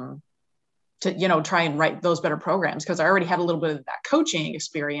try and write those better programs, because I already had a little bit of that coaching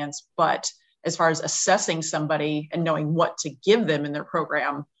experience, but as far as assessing somebody and knowing what to give them in their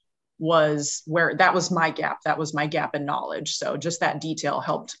program was where that was my gap. That was my gap in knowledge. So just that detail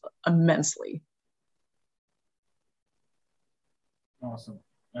helped immensely. Awesome.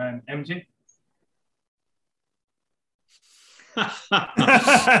 And MJ? And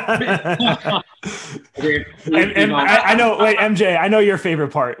I know. Wait, MJ, I know your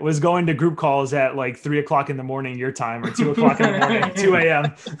favorite part was going to group calls at like 3 o'clock in the morning your time, or 2 o'clock in the morning, 2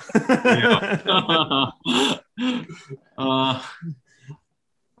 a.m.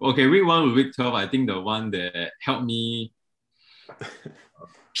 Okay, week 1 with week 12, I think the one that helped me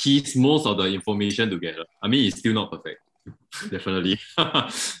piece most of the information together. I mean, it's still not perfect, definitely.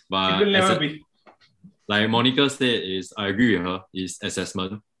 But it will never be. Like Monica said, I agree with her, is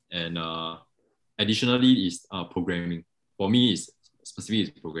assessment, and additionally is programming. For me, specifically is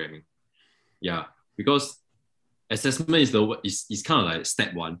programming. Yeah, because assessment is kind of like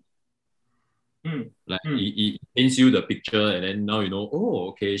step 1. Like it paints you the picture, and then now oh,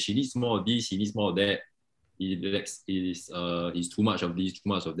 okay, she needs more of this, he needs more of that. He's too much of this, too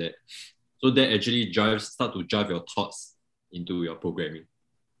much of that. So that actually start to drive your thoughts into your programming.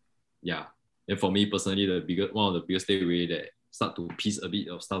 Yeah. And for me personally, one of the biggest takeaway that start to piece a bit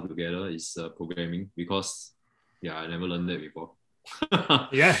of stuff together is programming, because I never learned that before.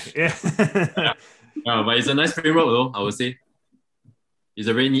 Yeah. But it's a nice framework though, I would say. It's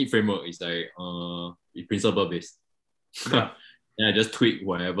a very neat framework. It's like principle based. Yeah. And I just tweak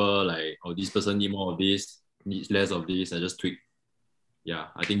whatever, like, this person need more of this, needs less of this. I just tweak. Yeah,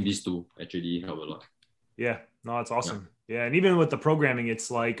 I think these two actually help a lot. Yeah, no, that's awesome. Yeah, and even with the programming,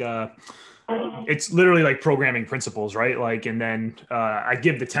 it's like it's literally like programming principles, right? Like, and then I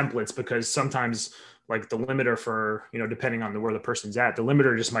give the templates, because sometimes like the limiter for, depending on where the person's at, the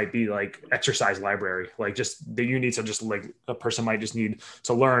limiter just might be like exercise library, like just that you need to just like a person might just need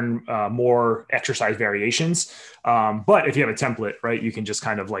to learn more exercise variations. But if you have a template, right, you can just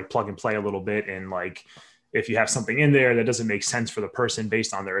kind of like plug and play a little bit, and like, if you have something in there that doesn't make sense for the person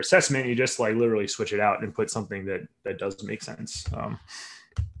based on their assessment, you just like literally switch it out and put something that does make sense.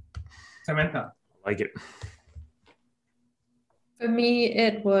 Samantha. I like it. For me,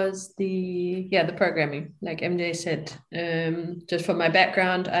 it was the programming, like MJ said. Just from my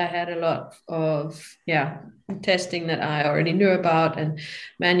background, I had a lot of testing that I already knew about, and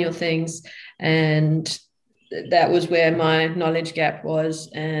manual things, and that was where my knowledge gap was.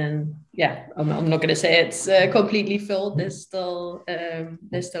 And I'm not going to say it's completely filled. There's still a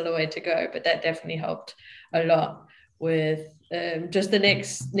way to go, but that definitely helped a lot with just the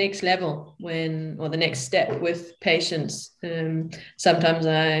next level or the next step with patients. Sometimes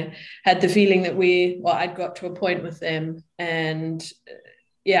I had the feeling that I'd got to a point with them, and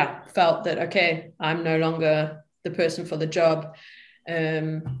felt that, okay, I'm no longer the person for the job.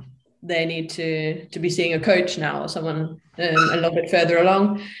 They need to be seeing a coach now, or someone a little bit further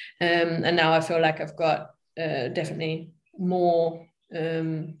along. And now I feel like I've got definitely more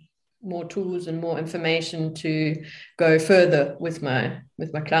tools and more information to go further with my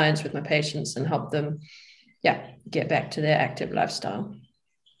clients, with my patients, and help them get back to their active lifestyle.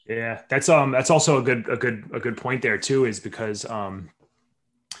 Yeah, that's also a good point there too, is because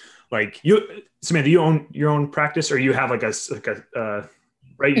like Samantha, you own your own practice, or you have like a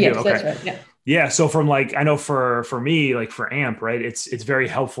right? Yes, okay. That's right. Yeah. Yeah. So from like, I know for me, like for AMP, right, it's very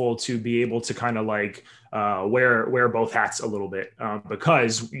helpful to be able to kind of like wear both hats a little bit,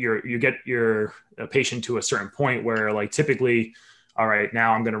 because you get your patient to a certain point where like typically, all right,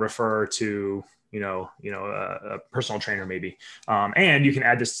 now I'm going to refer to a personal trainer maybe, and you can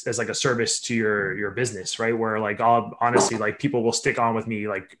add this as like a service to your business, right? Where like honestly, like people will stick on with me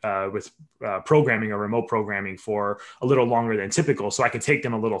like with programming or remote programming for a little longer than typical, so I can take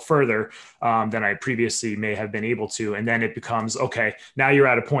them a little further than I previously may have been able to. And then it becomes, okay, now you're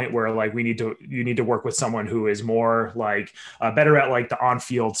at a point where like you need to work with someone who is more like better at like the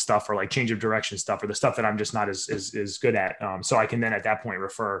on-field stuff, or like change of direction stuff, or the stuff that I'm just not as good at. So I can then at that point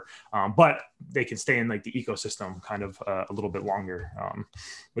refer, but they can stay in like the ecosystem kind of a little bit longer,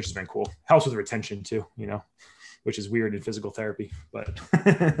 which has been cool. Helps with retention too, which is weird in physical therapy, but.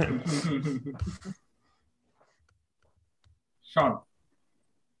 Sean.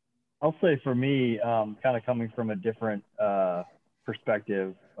 I'll say for me, kind of coming from a different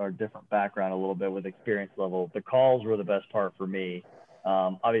perspective or different background a little bit with experience level, the calls were the best part for me.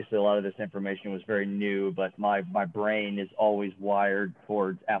 Obviously, a lot of this information was very new, but my brain is always wired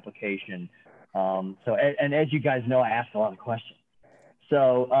towards application. And as you guys know, I ask a lot of questions.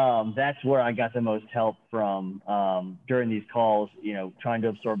 So that's where I got the most help from during these calls, trying to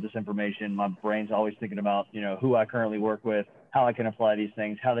absorb this information. My brain's always thinking about, who I currently work with, how I can apply these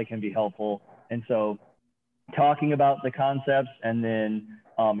things, how they can be helpful. And so talking about the concepts and then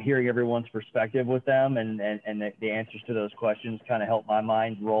hearing everyone's perspective with them and the answers to those questions kind of helped my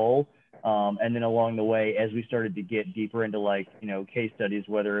mind roll. And then along the way, as we started to get deeper into case studies,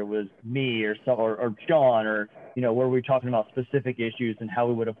 whether it was me or Sean or, where we're talking about specific issues and how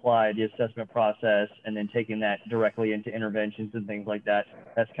we would apply the assessment process and then taking that directly into interventions and things like that,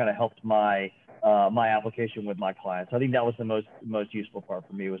 that's kind of helped my application with my clients. I think that was the most useful part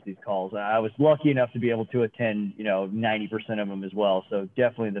for me was these calls. I was lucky enough to be able to attend, 90% of them as well. So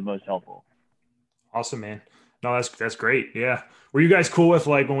definitely the most helpful. Awesome, man. No, that's great. Yeah. Were you guys cool with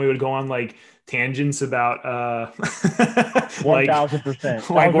when we would go on tangents about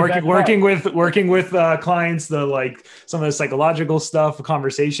 1000%. working with clients, some of the psychological stuff,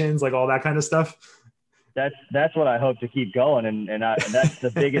 conversations, all that kind of stuff? That's what I hope to keep going. And that's the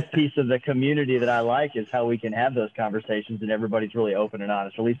biggest piece of the community that I like is how we can have those conversations and everybody's really open and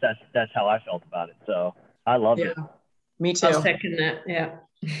honest. At least that's how I felt about it. So I loved it. Me too. I'll second that. Yeah.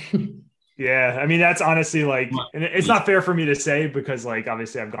 Yeah. I mean, that's honestly and it's not fair for me to say because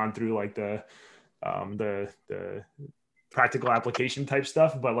obviously I've gone through the practical application type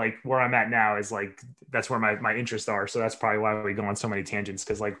stuff, but where I'm at now is that's where my interests are. So that's probably why we go on so many tangents.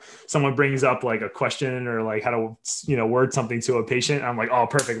 Cause someone brings up a question or how to, word something to a patient. I'm oh,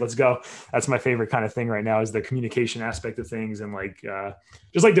 perfect. Let's go. That's my favorite kind of thing right now is the communication aspect of things. And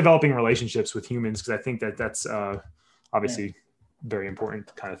just developing relationships with humans. Cause I think that's obviously very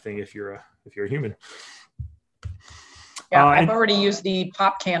important kind of thing if you're a human. Yeah, I've already used the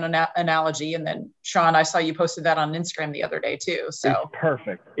pop can analogy, and then Sean, I saw you posted that on Instagram the other day too. So it's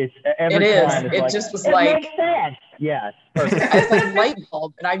perfect. It just was makes sense. Yes, perfect. It's like light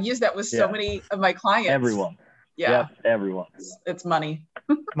bulb, and I've used that with so many of my clients. Everyone. Yeah, yep, everyone. It's money.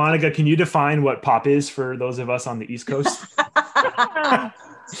 Monica, can you define what pop is for those of us on the East Coast?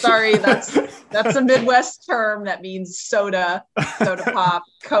 Sorry, that's a Midwest term that means soda pop,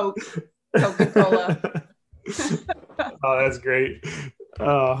 Coke, Coca-Cola. Oh, that's great.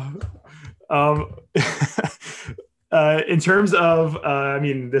 In terms of,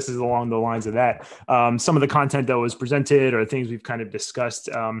 this is along the lines of that. Some of the content that was presented or things we've kind of discussed,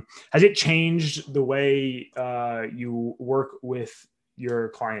 has it changed the way you work with your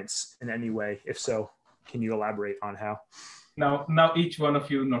clients in any way? If so, can you elaborate on how? Now each one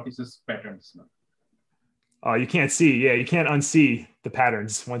of you notices patterns. You can't see. Yeah, you can't unsee the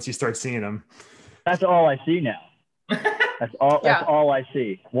patterns once you start seeing them. That's all I see now. That's all I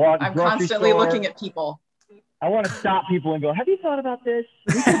see. I'm constantly looking at people. I want to stop people and go, have you thought about this?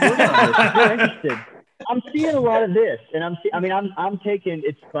 We should work on this if you're interested. I'm seeing a lot of this, and I'm taking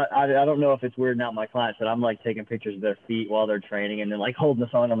it's. But I don't know if it's weirding out my clients, but I'm taking pictures of their feet while they're training, and then holding the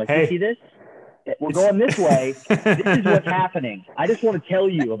phone. I'm like, hey, you see this? We're going this way. This is what's happening. I just want to tell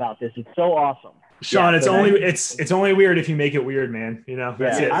you about this. It's so awesome. Sean, it's only weird if you make it weird, man.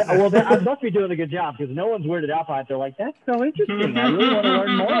 That's it. I must be doing a good job because no one's weirded out by it. They're like, that's so interesting. I really want to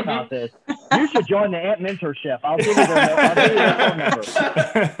learn more about this. You should join the AMP mentorship. I'll give you their phone number.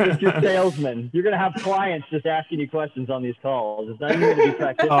 It's your salesman. You're going to have clients just asking you questions on these calls. It's not even going to be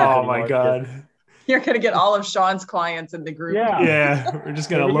practitioners Oh my God. You're going to get all of Sean's clients in the group. Yeah. We're just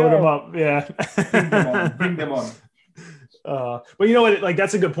going to load them up. Yeah. Bring them on. But you know what?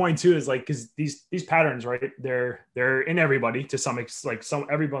 That's a good point too. Is because these patterns, right? They're in everybody to some extent.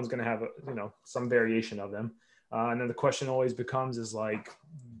 Everyone's going to have some variation of them, and then the question always becomes is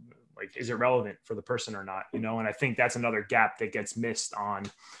is it relevant for the person or not? And I think that's another gap that gets missed on.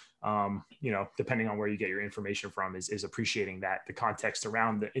 Depending on where you get your information from, is appreciating that the context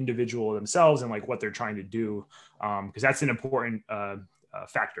around the individual themselves and what they're trying to do, because that's an important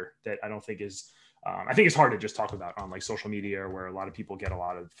factor that I don't think is. I think it's hard to just talk about on social media where a lot of people get a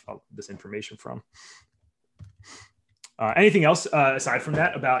lot of this information from. Anything else aside from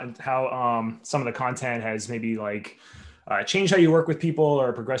that about how some of the content has maybe changed how you work with people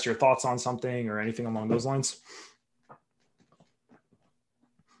or progress your thoughts on something or anything along those lines?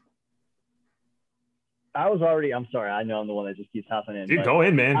 I'm sorry, I know I'm the one that just keeps hopping in. Dude, go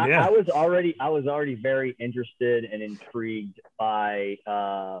in, man. Yeah. I was already very interested and intrigued by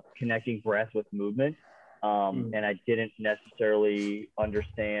connecting breath with movement. And I didn't necessarily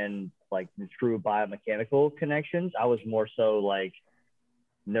understand like the true biomechanical connections. I was more so like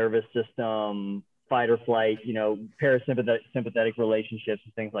nervous system, fight or flight, you know, parasympathetic sympathetic relationships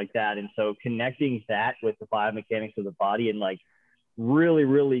and things like that. And so connecting that with the biomechanics of the body and like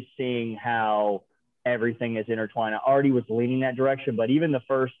really seeing how everything is intertwined. I already was leaning that direction, but even I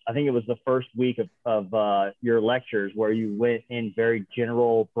think it was the first week of your lectures where you went in very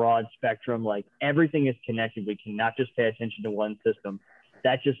general, broad spectrum, like everything is connected. We cannot just pay attention to one system.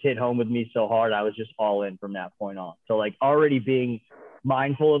 That just hit home with me so hard. I was just all in from that point on. So like already being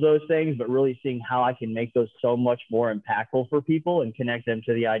mindful of those things, but really seeing how I can make those so much more impactful for people and connect them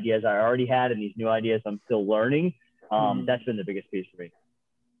to the ideas I already had and these new ideas I'm still learning. That's been the biggest piece for me.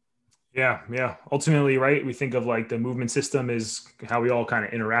 Yeah. Ultimately, right, we think of like the movement system is how we all kind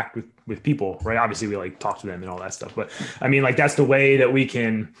of interact with people, right? Obviously, we like talk to them and all that stuff, but I mean, like that's the way that we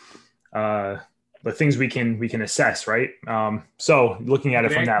can, the things we can assess, right? So looking at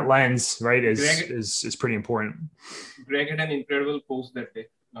it from that lens, right, is pretty important. Greg had an incredible post that day.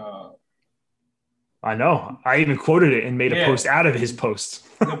 I know. I even quoted it and made a post out of his post.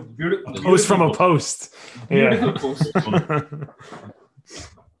 A post from a post. Beautiful post.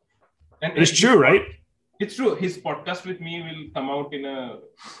 And it's true, right? It's true. His podcast with me will come out in a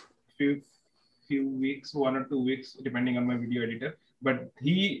few weeks, 1 or 2 weeks, depending on my video editor. But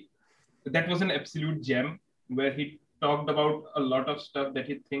that was an absolute gem where he talked about a lot of stuff that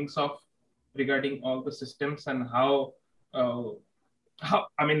he thinks of regarding all the systems and how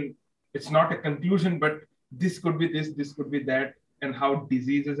I mean, it's not a conclusion, but this could be this could be that, and how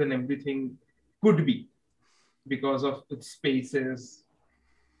diseases and everything could be because of its spaces,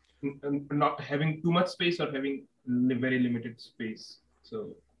 not having too much space or having very limited space.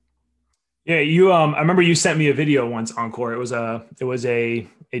 So yeah, I remember you sent me a video once, Encore. It was a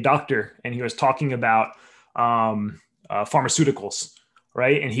doctor, and he was talking about pharmaceuticals,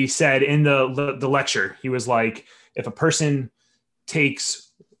 right? And he said in the lecture, he was like, if a person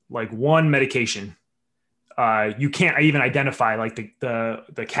takes like one medication, you can't even identify like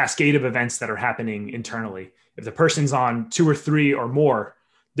the cascade of events that are happening internally. If the person's on 2 or 3 or more,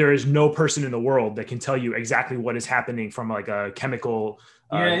 there is no person in the world that can tell you exactly what is happening from like a chemically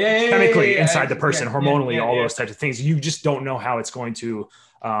inside the person, hormonally, all those types of things. You just don't know how it's going to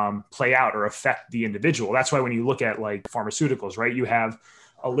play out or affect the individual. That's why when you look at like pharmaceuticals, right, you have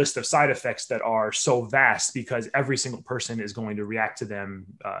a list of side effects that are so vast because every single person is going to react to them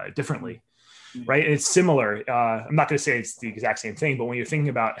differently. Right. And it's similar. I'm not going to say it's the exact same thing, but when you're thinking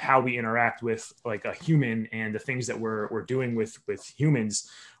about how we interact with like a human and the things that we're doing with humans,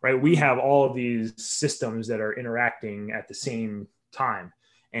 right, we have all of these systems that are interacting at the same time.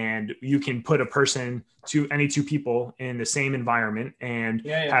 And you can put any two people in the same environment and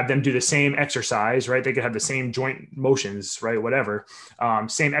have them do the same exercise, right? They could have the same joint motions, right? Whatever,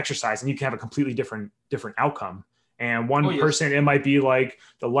 same exercise, and you can have a completely different outcome. And one person, it might be like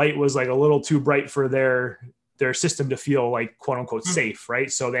the light was like a little too bright for their system to feel like quote unquote safe, right?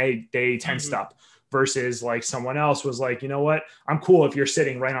 So they tensed up. Versus like someone else was like, you know what, I'm cool if you're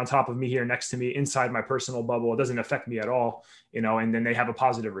sitting right on top of me here next to me inside my personal bubble. It doesn't affect me at all, you know, and then they have a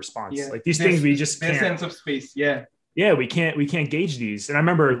positive response. Yeah. Like these things we just can't. Sense of space. Yeah, we can't gauge these. And I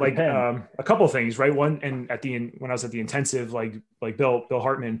remember like a couple of things, right? One, and when I was at the intensive, like Bill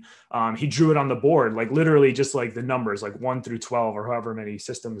Hartman, he drew it on the board, like literally just like the numbers, like 1 through 12 or however many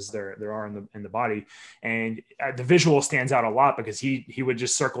systems there are in the body. And the visual stands out a lot because he would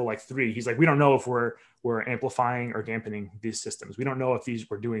just circle like 3. He's like, we don't know if we're amplifying or dampening these systems. We don't know if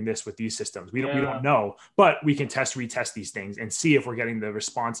we're doing this with these systems. We don't know, but we can retest these things and see if we're getting the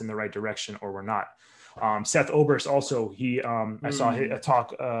response in the right direction or we're not. Seth Oberst also, I saw a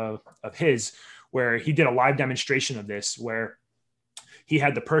talk of his where he did a live demonstration of this, where he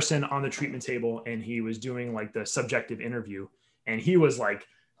had the person on the treatment table and he was doing like the subjective interview, and he was like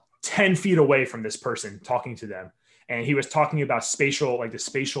 10 feet away from this person talking to them. And he was talking about the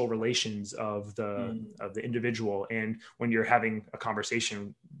spatial relations of the individual. And when you're having a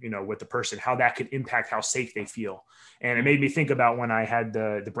conversation, you know, with the person, how that could impact how safe they feel. And it made me think about when I had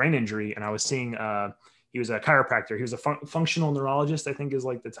the brain injury and I was seeing, he was a chiropractor. He was a functional neurologist, I think is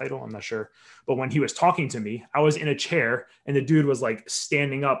like the title. I'm not sure. But when he was talking to me, I was in a chair and the dude was like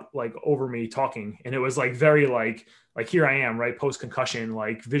standing up, like over me talking. And it was like very like here I am, right? Post-concussion,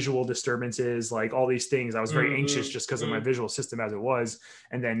 like visual disturbances, like all these things. I was very anxious just because of my visual system as it was.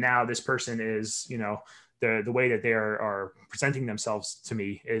 And then now this person is, you know, the way that they are presenting themselves to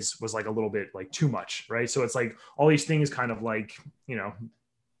me was like a little bit like too much, right? So it's like all these things kind of like, you know,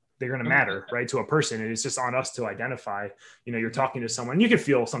 they're going to matter, right, to a person. And it's just on us to identify, you know, you're talking to someone, you can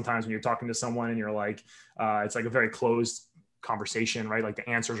feel sometimes when you're talking to someone and you're like, it's like a very closed conversation, right? Like the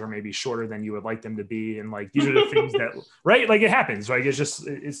answers are maybe shorter than you would like them to be. And like, these are the things that, right? Like it happens, right? It's just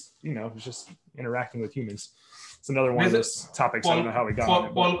interacting with humans. It's another one of those topics. I don't know how we got on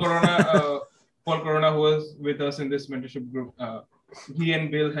it, Paul Corona, who was with us in this mentorship group, he and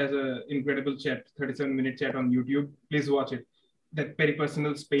Bill has an incredible chat, 37-minute chat on YouTube. Please watch it. That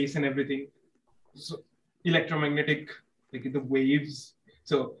peripersonal space and everything. So electromagnetic, like the waves.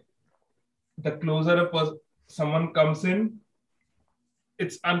 So the closer someone comes in,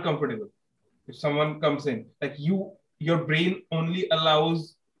 it's uncomfortable. If someone comes in, like your brain only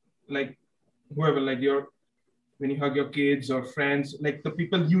allows like whoever, like when you hug your kids or friends, like the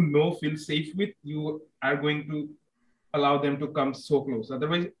people you know feel safe with, you are going to allow them to come so close.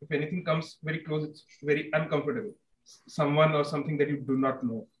 Otherwise, if anything comes very close, it's very uncomfortable. Someone or something that you do not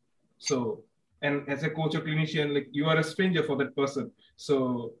know. So, and as a coach or clinician, like you are a stranger for that person.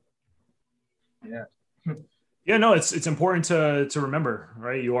 So, yeah. Yeah, no, it's important to remember,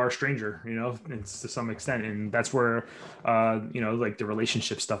 right? You are a stranger, you know, it's to some extent. And that's where, you know, like the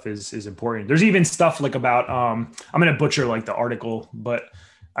relationship stuff is important. There's even stuff like about, I'm going to butcher like the article, but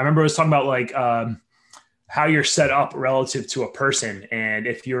I remember I was talking about like, how you're set up relative to a person. And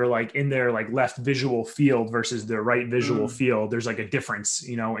if you're like in their like left visual field versus their right visual field, there's like a difference,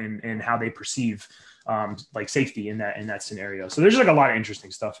 you know, in how they perceive like safety in that scenario. So there's like a lot of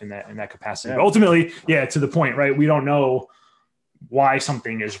interesting stuff in that capacity. Yeah. But ultimately, yeah, to the point, right? We don't know why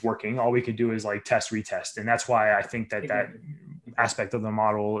something is working. All we could do is like test, retest. And that's why I think that aspect of the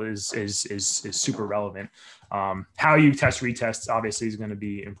model is super relevant. How you test, retest obviously is going to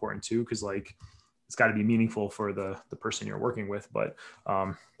be important too. Cause like, it's got to be meaningful for the person you're working with. But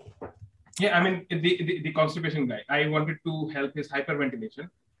yeah, I mean, the constipation guy, I wanted to help his hyperventilation,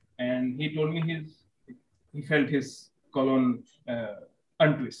 and he told me he felt his colon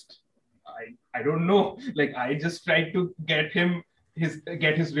untwist. I don't know. Like I just tried to get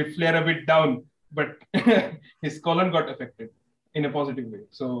his rib flare a bit down, but his colon got affected in a positive way.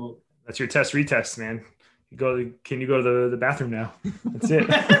 So that's your test retest, man. Can you go to the bathroom now? That's it.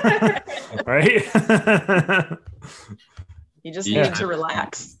 Right? You just need to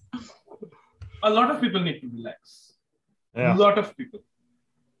relax. A lot of people need to relax. Yeah. A lot of people.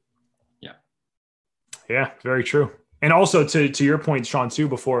 Yeah, very true. And also to your point, Sean, too,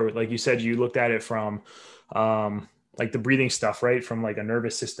 before, like you said, you looked at it from like the breathing stuff, right? From like a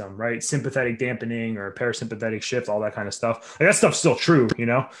nervous system, right? Sympathetic dampening or parasympathetic shift, all that kind of stuff. Like that stuff's still true, you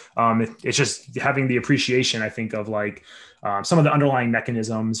know? It's just having the appreciation, I think, of like some of the underlying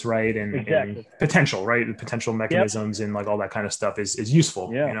mechanisms, right? And potential, right? The potential mechanisms and like all that kind of stuff is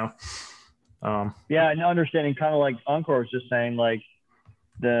useful, you know? And understanding kind of like Ankur was just saying, like,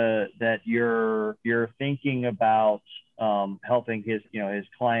 that you're thinking about helping his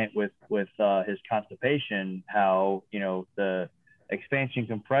client with his constipation, how, you know, the expansion,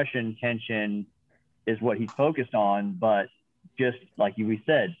 compression, tension is what he's focused on, but just like we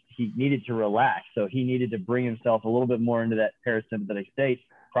said, he needed to relax. So he needed to bring himself a little bit more into that parasympathetic state,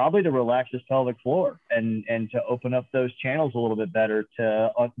 probably to relax his pelvic floor and to open up those channels a little bit better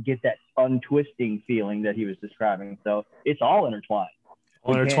to get that untwisting feeling that he was describing. So it's all intertwined.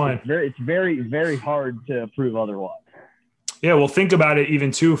 It's very, very hard to prove otherwise. Yeah, well, think about it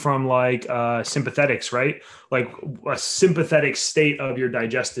even too from like sympathetics, right? Like a sympathetic state of your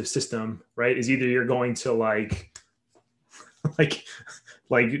digestive system, right, is either you're going to like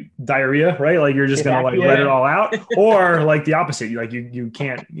diarrhea, right? Like you're just gonna let it all out, or like the opposite. Like you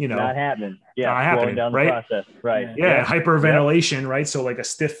can't, you know, not happening. Yeah, not happening, down the right? process, right? Yeah, hyperventilation, right? So like a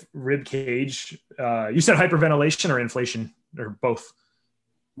stiff rib cage. You said hyperventilation or inflation or both?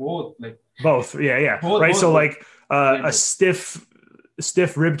 Both. Yeah. Right. So like a stiff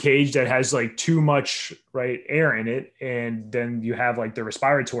rib cage that has like too much air in it, and then you have like the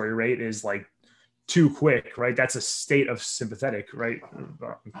respiratory rate is like too quick, right? That's a state of sympathetic, right?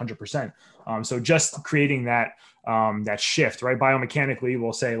 100%. So just creating that shift, right? Biomechanically,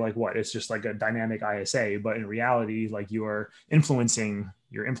 we'll say like what? It's just like a dynamic ISA, but in reality, like you're influencing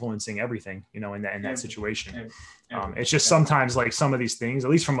everything, you know, in that situation. It's just sometimes like some of these things,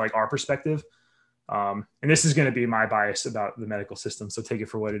 at least from like our perspective, and this is going to be my bias about the medical system, so take it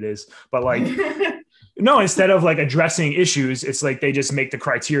for what it is. But like, no, instead of like addressing issues, it's like they just make the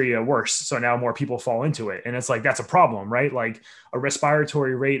criteria worse. So now more people fall into it. And it's like, that's a problem, right? Like a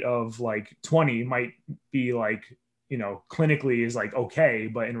respiratory rate of like 20 might be like, you know, clinically is like, okay.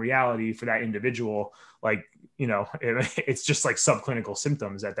 But in reality for that individual, like, you know, it's just like subclinical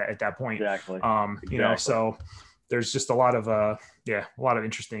symptoms at that point. Exactly. You know, so there's just a lot of a lot of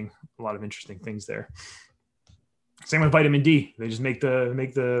interesting things there. Same with vitamin D. They just make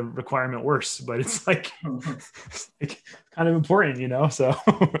the requirement worse, but it's like, like kind of important, you know? So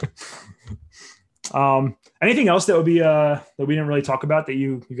anything else that would be that we didn't really talk about that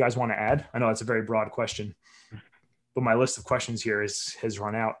you guys want to add? I know that's a very broad question, but my list of questions here has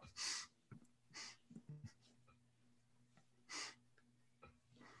run out.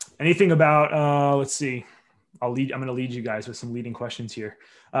 Anything about let's see. I'm going to lead you guys with some leading questions here.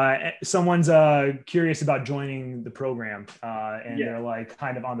 Someone's curious about joining the program, and they're like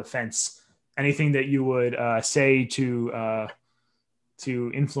kind of on the fence. Anything that you would say to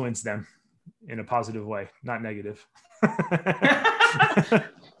influence them in a positive way, not negative?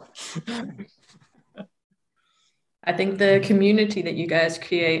 I think the community that you guys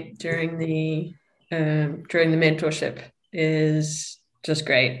create during the mentorship is just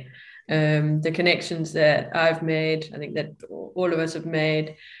great. The connections that I've made, I think that all of us have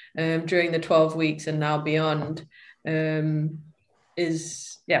made during the 12 weeks and now beyond,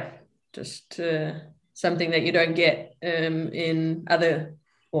 is just something that you don't get in other,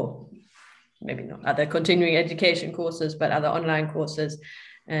 or maybe not other continuing education courses, but other online courses.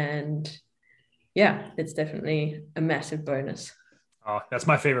 And yeah, it's definitely a massive bonus. Oh, that's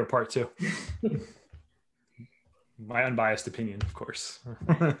my favorite part too. My unbiased opinion, of course.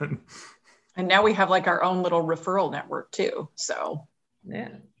 And now we have like our own little referral network too. So yeah,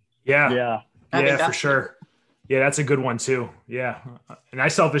 for sure. Yeah, that's a good one too. Yeah, and I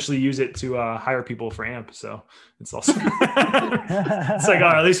selfishly use it to hire people for AMP. So it's also it's like,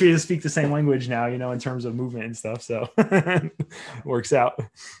 at least we just speak the same language now, you know, in terms of movement and stuff. So it works out.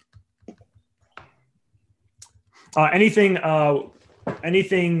 Anything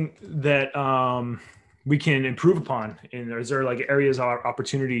that we can improve upon, and is there like areas of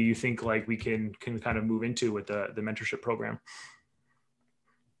opportunity you think like we can kind of move into with the mentorship program?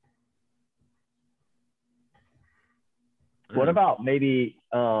 What about maybe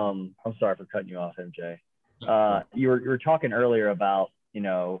I'm sorry for cutting you off, MJ. You were talking earlier about, you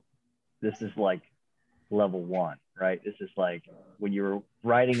know, this is like level 1, right? This is like when you were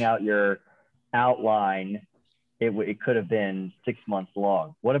writing out your outline, it could have been 6 months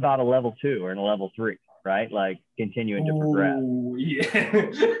long. What about a level 2 or a level 3, right? Like continuing to progress.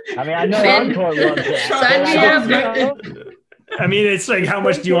 Yeah. I mean, I know Encore loves that. I mean, it's like, how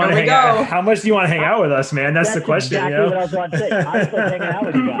much do you want to hang out? How much do you want to hang out with us, man? That's the question. Exactly, you know? what I was about to say. I'm still hanging out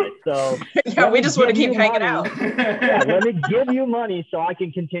with you guys. So yeah, we just want to keep hanging out. Yeah, let me give you money so I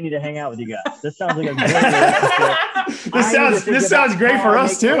can continue to hang out with you guys. This sounds like a great relationship. This sounds great for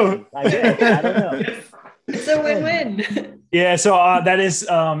us too. I guess. I don't know. It's a win-win. Yeah, so that is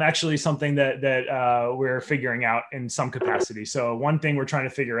actually something that we're figuring out in some capacity. So one thing we're trying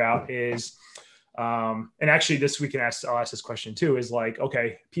to figure out is, and actually this we can I'll ask this question too, is like,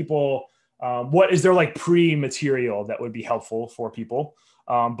 okay, people, what is there like pre-material that would be helpful for people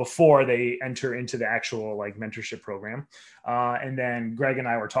before they enter into the actual like mentorship program? And then Greg and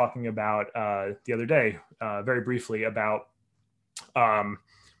I were talking about the other day, very briefly about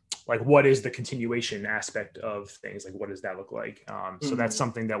like what is the continuation aspect of things, like what does that look like? So that's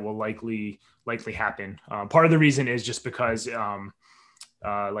something that will likely happen. Part of the reason is just because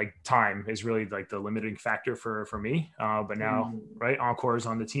like time is really like the limiting factor for me. But now, right, Encore is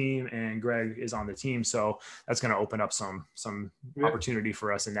on the team and Greg is on the team, so that's going to open up some opportunity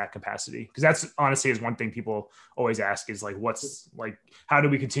for us in that capacity. Because that's honestly is one thing people always ask is like, what's like, how do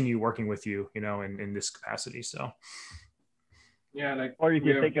we continue working with you, you know, in this capacity? So. Yeah, like, or you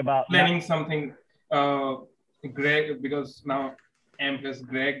can think about planning something, Greg, because now AMP is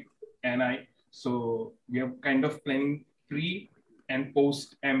Greg and I, so we are kind of planning pre and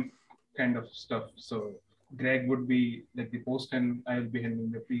post AMP kind of stuff. So Greg would be like the post and I will be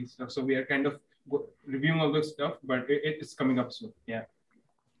handling the pre stuff. So we are kind of reviewing all this stuff, but it's coming up soon. Yeah.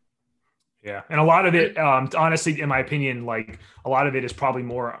 Yeah, and a lot of it, honestly, in my opinion, like a lot of it is probably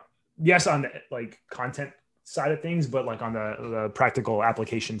more, yes, on the like content side of things, but like on the practical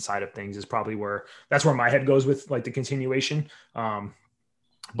application side of things is probably that's where my head goes with like the continuation.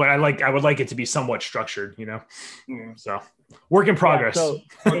 But I would like it to be somewhat structured, you know? Yeah. So work in progress. Yeah,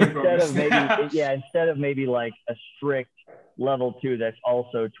 so instead of maybe like a strict level 2, that's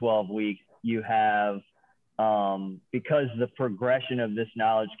also 12 weeks, you have, because the progression of this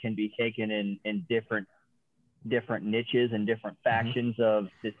knowledge can be taken in different niches and different factions of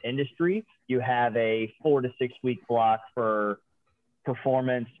this industry, you have a 4 to 6 week block for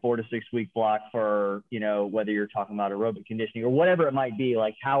performance, 4 to 6 week block for, you know, whether you're talking about aerobic conditioning or whatever it might be,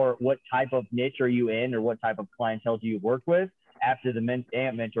 like what type of niche are you in or what type of clientele do you work with? After the AMP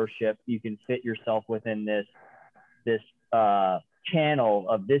mentorship, you can fit yourself within this channel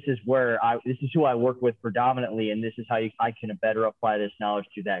of this is who I work with predominantly, and this is how I can better apply this knowledge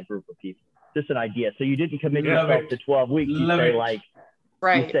to that group of people. Just an idea. So you didn't commit yourself to 12 weeks. You say like,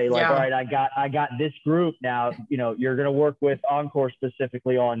 right. You say like, all right, I got this group now. You know, you're going to work with Encore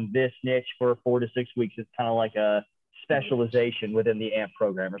specifically on this niche for 4 to 6 weeks. It's kind of like a specialization within the AMP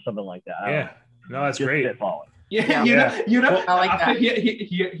program or something like that. Yeah, no, that's great. Spitballing. Yeah, you know, I like after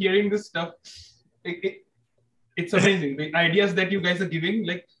hearing this stuff, it's amazing. The ideas that you guys are giving,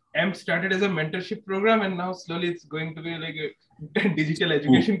 like AMP started as a mentorship program, and now slowly it's going to be like a digital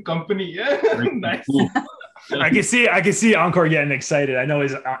education company. Yeah, nice. I can see Encore getting excited. I know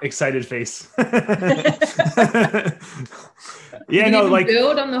his excited face. Yeah, no, like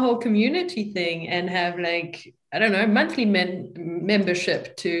build on the whole community thing and have like, I don't know, monthly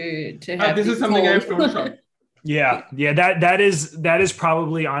membership to have. This is something I've told Sean. Yeah, that is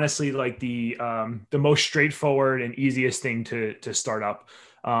probably honestly like the most straightforward and easiest thing to start up.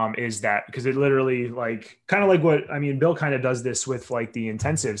 Is that because it literally like kind of like what I mean, Bill kind of does this with like the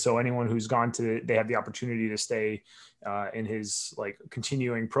intensive. So anyone who's gone to, they have the opportunity to stay in his like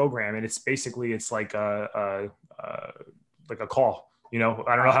continuing program. And it's basically, it's like a call, you know,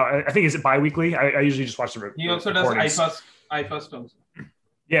 I don't know how, I think is it bi-weekly? I usually just watch the He also does IFAST also.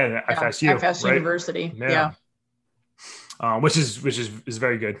 Yeah. IFAST IFAST right? University. Yeah. Which is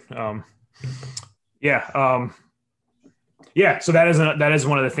very good. Yeah, so that is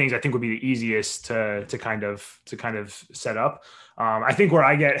one of the things I think would be the easiest to kind of set up. I think where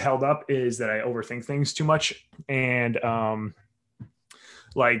I get held up is that I overthink things too much, and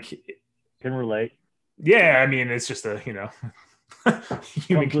like can relate. Yeah, I mean it's just a human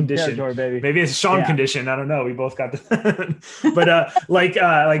condition. Maybe it's a Sean condition. I don't know. We both got the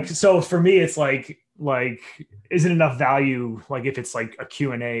but so for me it's like isn't enough value like if it's like a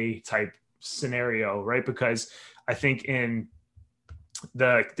Q&A type scenario, right? Because I think in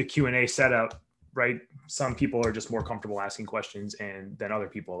the Q&A setup, right, some people are just more comfortable asking questions than other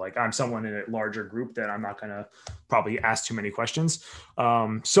people. Like I'm someone in a larger group that I'm not going to probably ask too many questions.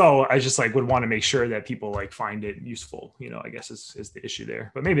 So I just like would want to make sure that people like find it useful, I guess is the issue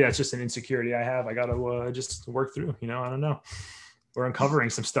there. But maybe that's just an insecurity I have. I got to just work through, I don't know. We're uncovering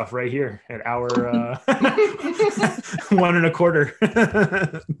some stuff right here at hour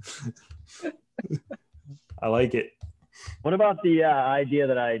 1.25. I like it. What about the idea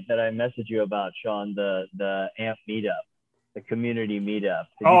that I messaged you about, Sean, the AMP meetup, the community meetup?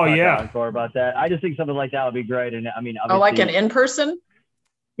 Did you talk to Encore about that? I just think something like that would be great. And I mean, like an in-person?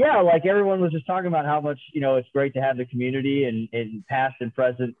 Yeah, like everyone was just talking about how much, it's great to have the community and past and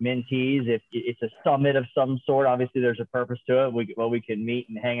present mentees. If it's a summit of some sort, obviously there's a purpose to it. We can meet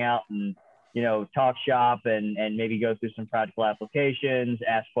and hang out and, talk shop and maybe go through some practical applications,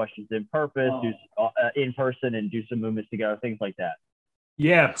 ask questions in person and do some movements together, things like that.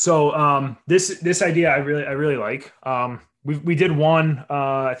 Yeah. So this idea I really like. We did one,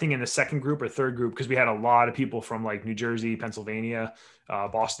 I think in the second group or third group, because we had a lot of people from like New Jersey, Pennsylvania,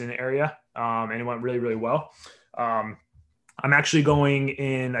 Boston area, and it went really, really well. I'm actually going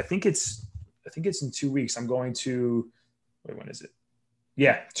in, I think it's in 2 weeks. I'm going to, when is it?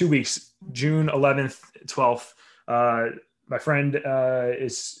 Yeah, 2 weeks, June 11th, 12th. My friend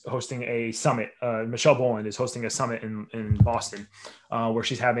is hosting a summit. Michelle Boland is hosting a summit in Boston where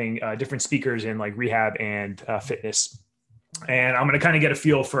she's having different speakers in like rehab and fitness. And I'm going to kind of get a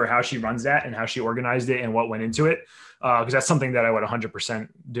feel for how she runs that and how she organized it and what went into it. Because that's something that I would 100%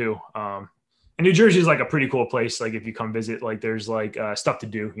 do. And New Jersey is like a pretty cool place. Like if you come visit, like there's like stuff to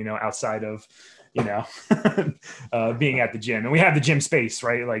do, outside of, being at the gym, and we have the gym space,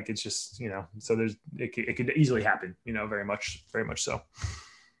 right? Like it's just, so it could easily happen, very much so.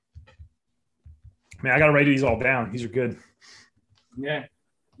 Man, I got to write these all down. These are good. Yeah,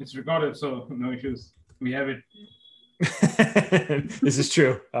 it's recorded, so no issues. We have it. This is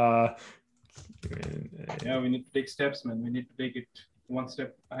true. Yeah, we need to take steps, man. We need to take it one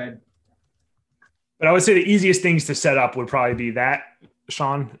step ahead. But I would say the easiest things to set up would probably be that,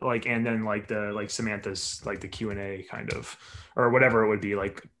 Sean, like, and then like Samantha's like the Q&A kind of, or whatever it would be,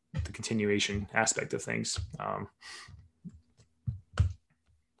 like the continuation aspect of things.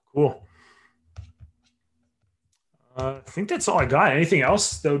 Cool. I think that's all I got. Anything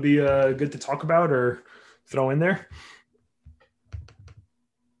else that would be good to talk about or throw in there?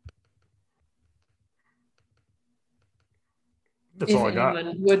 That's all I got. If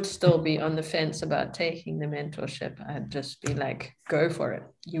anyone would still be on the fence about taking the mentorship, I'd just be like, go for it.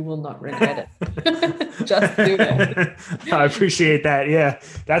 You will not regret it. Just do it. I appreciate that. Yeah,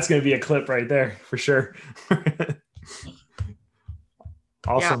 that's going to be a clip right there for sure.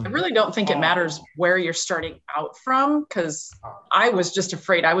 Awesome. Yeah, I really don't think it matters where you're starting out from, because I was just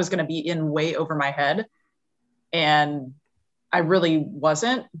afraid I was going to be in way over my head. And I really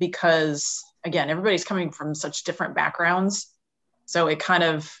wasn't, because again, everybody's coming from such different backgrounds. So it kind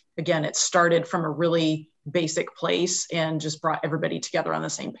of, again, it started from a really basic place and just brought everybody together on the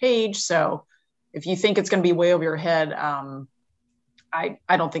same page. So if you think it's going to be way over your head,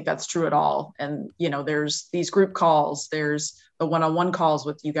 I don't think that's true at all. And, you know, there's these group calls, there's the one-on-one calls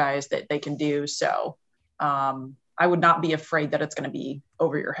with you guys that they can do. So I would not be afraid that it's going to be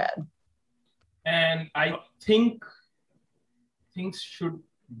over your head. And I think things should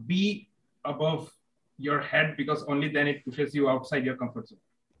be above your head, because only then it pushes you outside your comfort zone.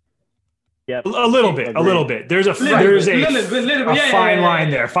 Yeah, A little bit. There's a fine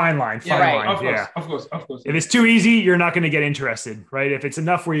line there. Fine line. Of course. If it's too easy, you're not going to get interested, right? If it's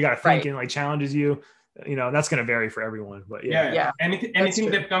enough where you got to think and like challenges you, you know, that's going to vary for everyone. But yeah.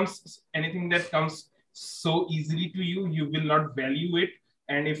 Anything that comes so easily to you, you will not value it.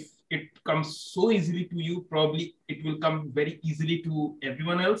 And if it comes so easily to you, probably it will come very easily to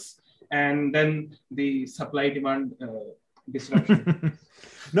everyone else. And then the supply demand disruption.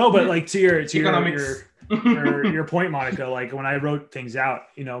 No, but like to your point, Monica, like when I wrote things out,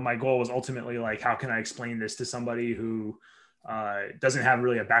 you know, my goal was ultimately like, how can I explain this to somebody who doesn't have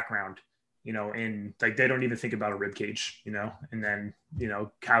really a background, you know, in like, they don't even think about a rib cage, you know, and then, you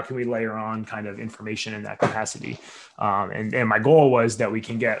know, how can we layer on kind of information in that capacity? And my goal was that we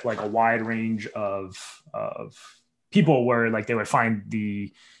can get like a wide range of people where like they would find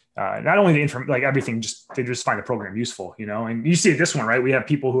the, not only the information, like everything, they just find the program useful, you know. And you see this one, right? We have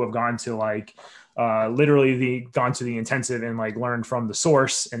people who have gone to like gone to the intensive and like learned from the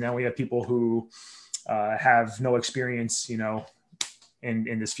source, and then we have people who have no experience, you know,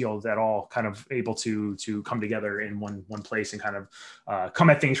 in this field at all, kind of able to come together in one place and kind of come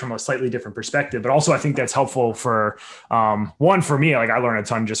at things from a slightly different perspective. But also I think that's helpful for one, for me, like I learn a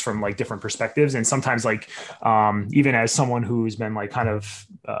ton just from like different perspectives. And sometimes like even as someone who's been like kind of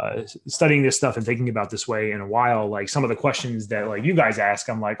studying this stuff and thinking about this way in a while, like some of the questions that like you guys ask,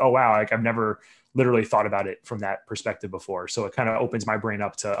 I'm like, oh wow, like I've never literally thought about it from that perspective before. So it kind of opens my brain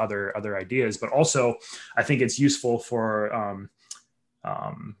up to other ideas. But also I think it's useful for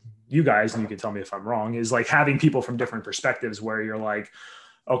you guys, and you can tell me if I'm wrong, is like having people from different perspectives where you're like,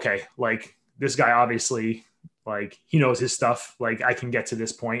 okay, like this guy, obviously, like he knows his stuff, like I can get to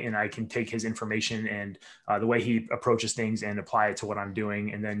this point and I can take his information and the way he approaches things and apply it to what I'm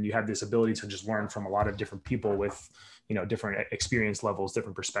doing. And then you have this ability to just learn from a lot of different people with, you know, different experience levels,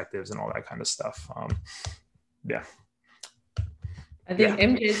 different perspectives and all that kind of stuff. Yeah. I think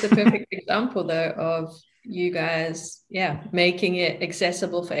MJ is the perfect example though of you guys, making it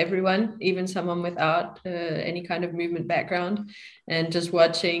accessible for everyone, even someone without any kind of movement background. And just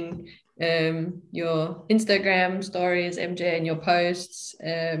watching your Instagram stories, MJ, and your posts,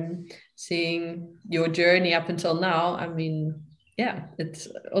 seeing your journey up until now. I mean, it's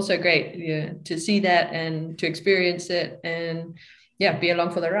also great to see that and to experience it and be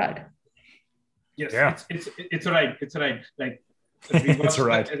along for the ride. Yes, it's right. Like that's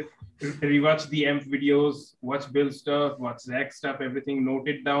right. Rewatch the EMP videos, watch Bill's stuff, watch Zach's stuff, everything, note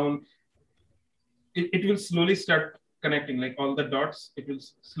it down. It will slowly start connecting, like all the dots, it will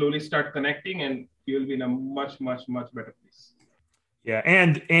slowly start connecting and you will be in a much, much, much better place. Yeah.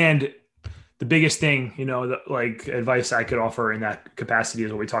 And the biggest thing, you know, like advice I could offer in that capacity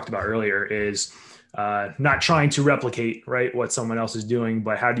is what we talked about earlier is not trying to replicate, right, what someone else is doing,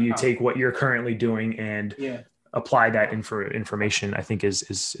 but how do you take what you're currently doing and apply that information, I think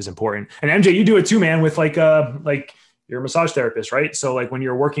is important. And MJ, you do it too, man, with like you're a massage therapist, right? So like when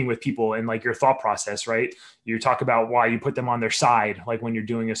you're working with people and like your thought process, right? You talk about why you put them on their side, like when you're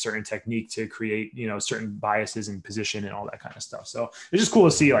doing a certain technique to create, you know, certain biases and position and all that kind of stuff. So it's just cool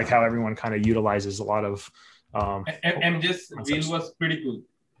to see like how everyone kind of utilizes a lot of MJ's wheel was pretty cool.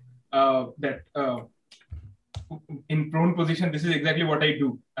 In prone position, this is exactly what I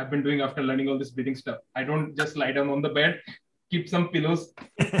do. I've been doing after learning all this breathing stuff. I don't just lie down on the bed, keep some pillows.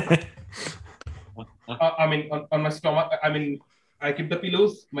 On my stomach. I keep the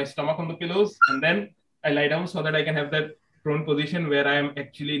pillows, my stomach on the pillows, and then I lie down so that I can have that prone position where I am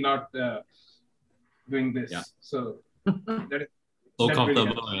actually not doing this. Yeah. So that is so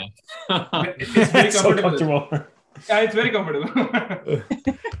comfortable. Really it's very comfortable. So comfortable. Yeah, it's very comfortable.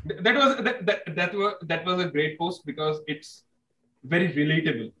 that was a great post because it's very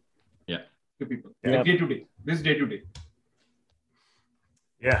relatable. To people. Yeah. Day to day. This day to day.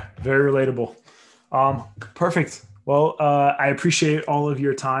 Yeah, very relatable. Perfect. Well, I appreciate all of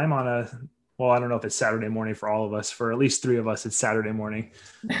your time on well, I don't know if it's Saturday morning for all of us. For at least 3 of us, it's Saturday morning.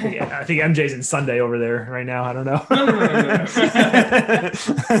 I think MJ's in Sunday over there right now. I don't know. No.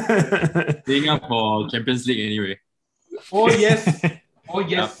 Being up for Champions League anyway. Oh yes. Oh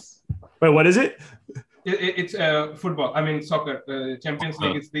yes. Wait, what is it? It's football. I mean soccer. Champions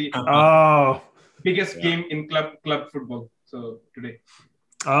League is the biggest game in club football. So today.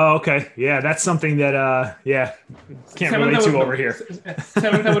 Oh, okay. Yeah, that's something that can't relate to over here.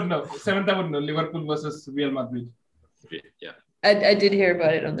 Samantha would know. Liverpool versus Real Madrid. Yeah. I did hear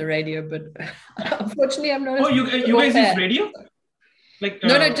about it on the radio, but unfortunately, I'm not. Oh, you guys use radio? Like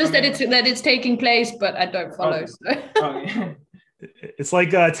no, just that it's taking place, but I don't follow. Okay. So. Okay. It's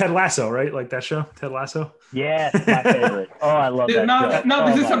like Ted Lasso, right? Like that show, Ted Lasso. Yes, my favorite. Oh, I love that show. No,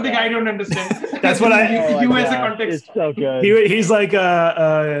 this is something I don't understand. That's what you as a context. It's so good. He's like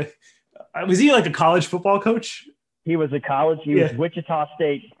was he like a college football coach? He was was Wichita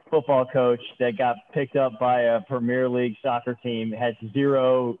State football coach that got picked up by a Premier League soccer team, has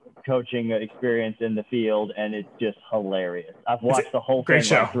 0 coaching experience in the field, and it's just hilarious. I've watched the whole thing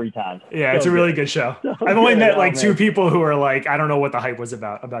like 3 times. Yeah, it's a really good show. I've only met like 2 people who are like, I don't know what the hype was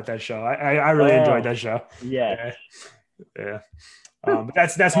about that show. I really enjoyed that show. Yeah. But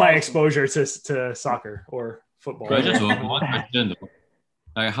that's my exposure to soccer or football. But just one question though.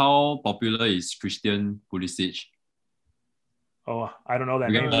 Like, how popular is Christian Pulisic? Oh, I don't know that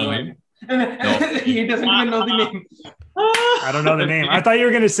You name. know him? No. He doesn't even know the name. I don't know the name. I thought you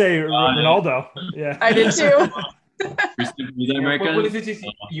were going to say Ronaldo. Yeah. I did too. Christian, he's American. Pulisic is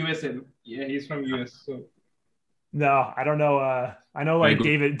USN. Yeah, he's from US. So. No, I don't know. I know like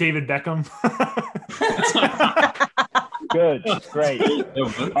David Beckham. Good, great,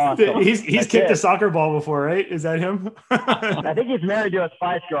 awesome. He's kicked a soccer ball before, right? Is that him? I think he's married to a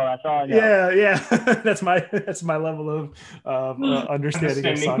Spice Girl. I saw him. Yeah. That's my level of understanding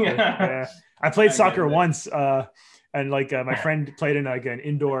of soccer. Yeah. I played soccer once, and like my friend played in like an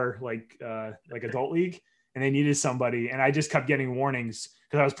indoor like adult league, and they needed somebody, and I just kept getting warnings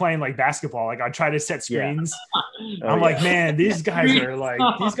because I was playing like basketball. Like I'd try to set screens. Yeah. I'm like, man, these guys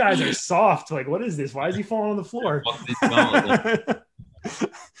are soft. Like, what is this? Why is he falling on the floor?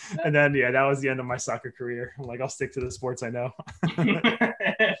 And then that was the end of my soccer career. I'm like, I'll stick to the sports I know.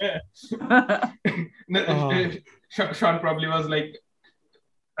 Sean probably was like,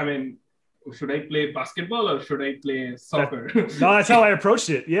 I mean, should I play basketball or should I play soccer? No, that's how I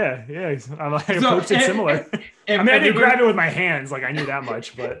approached it. Yeah. I approached it similar. I mean, I didn't grab it with my hands. Like I knew that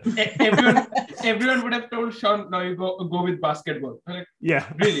much, but everyone would have told Sean, "No, you go with basketball." Like,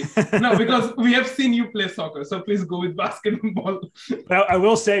 yeah, really? No, because we have seen you play soccer, so please go with basketball. I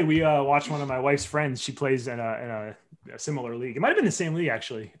will say we watched one of my wife's friends. She plays in a similar league. It might have been the same league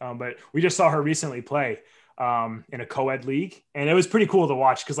actually, but we just saw her recently play in a co-ed league, and it was pretty cool to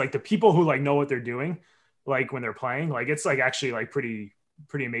watch because like the people who like know what they're doing, like when they're playing, like it's like actually like pretty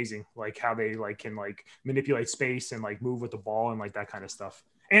amazing, like how they like can like manipulate space and like move with the ball and like that kind of stuff,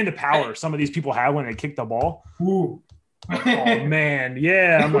 and the power some of these people have when they kick the ball. Ooh. Oh man,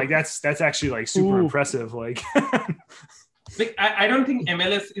 yeah, I'm like that's actually like super impressive. Like I don't think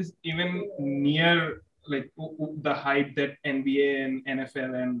MLS is even near like the hype that NBA and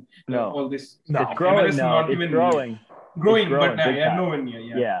NFL and all this. No, it's growing. It's growing, but nowhere near.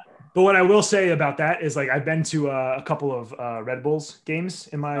 Yeah. But what I will say about that is like I've been to a couple of Red Bulls games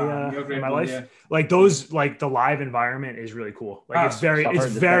in my life. Yeah. Like those, like the live environment is really cool. Like it's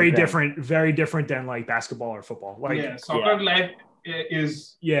very different than like basketball or football. Like soccer live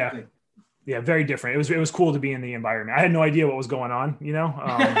is very different. It was cool to be in the environment. I had no idea what was going on,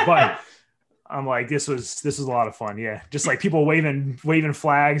 but I'm like this was a lot of fun. Yeah, just like people waving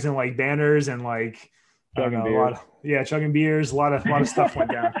flags and like banners and like chugging beers. A lot of stuff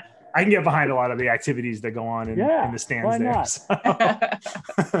went down. I can get behind a lot of the activities that go on in the stands there. So.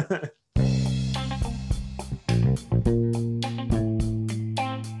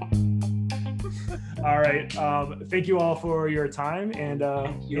 All right. Thank you all for your time, and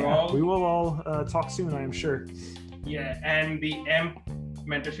we will all talk soon, I am sure. Yeah, and the AMP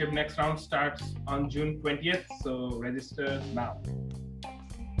mentorship next round starts on June 20th, so register now.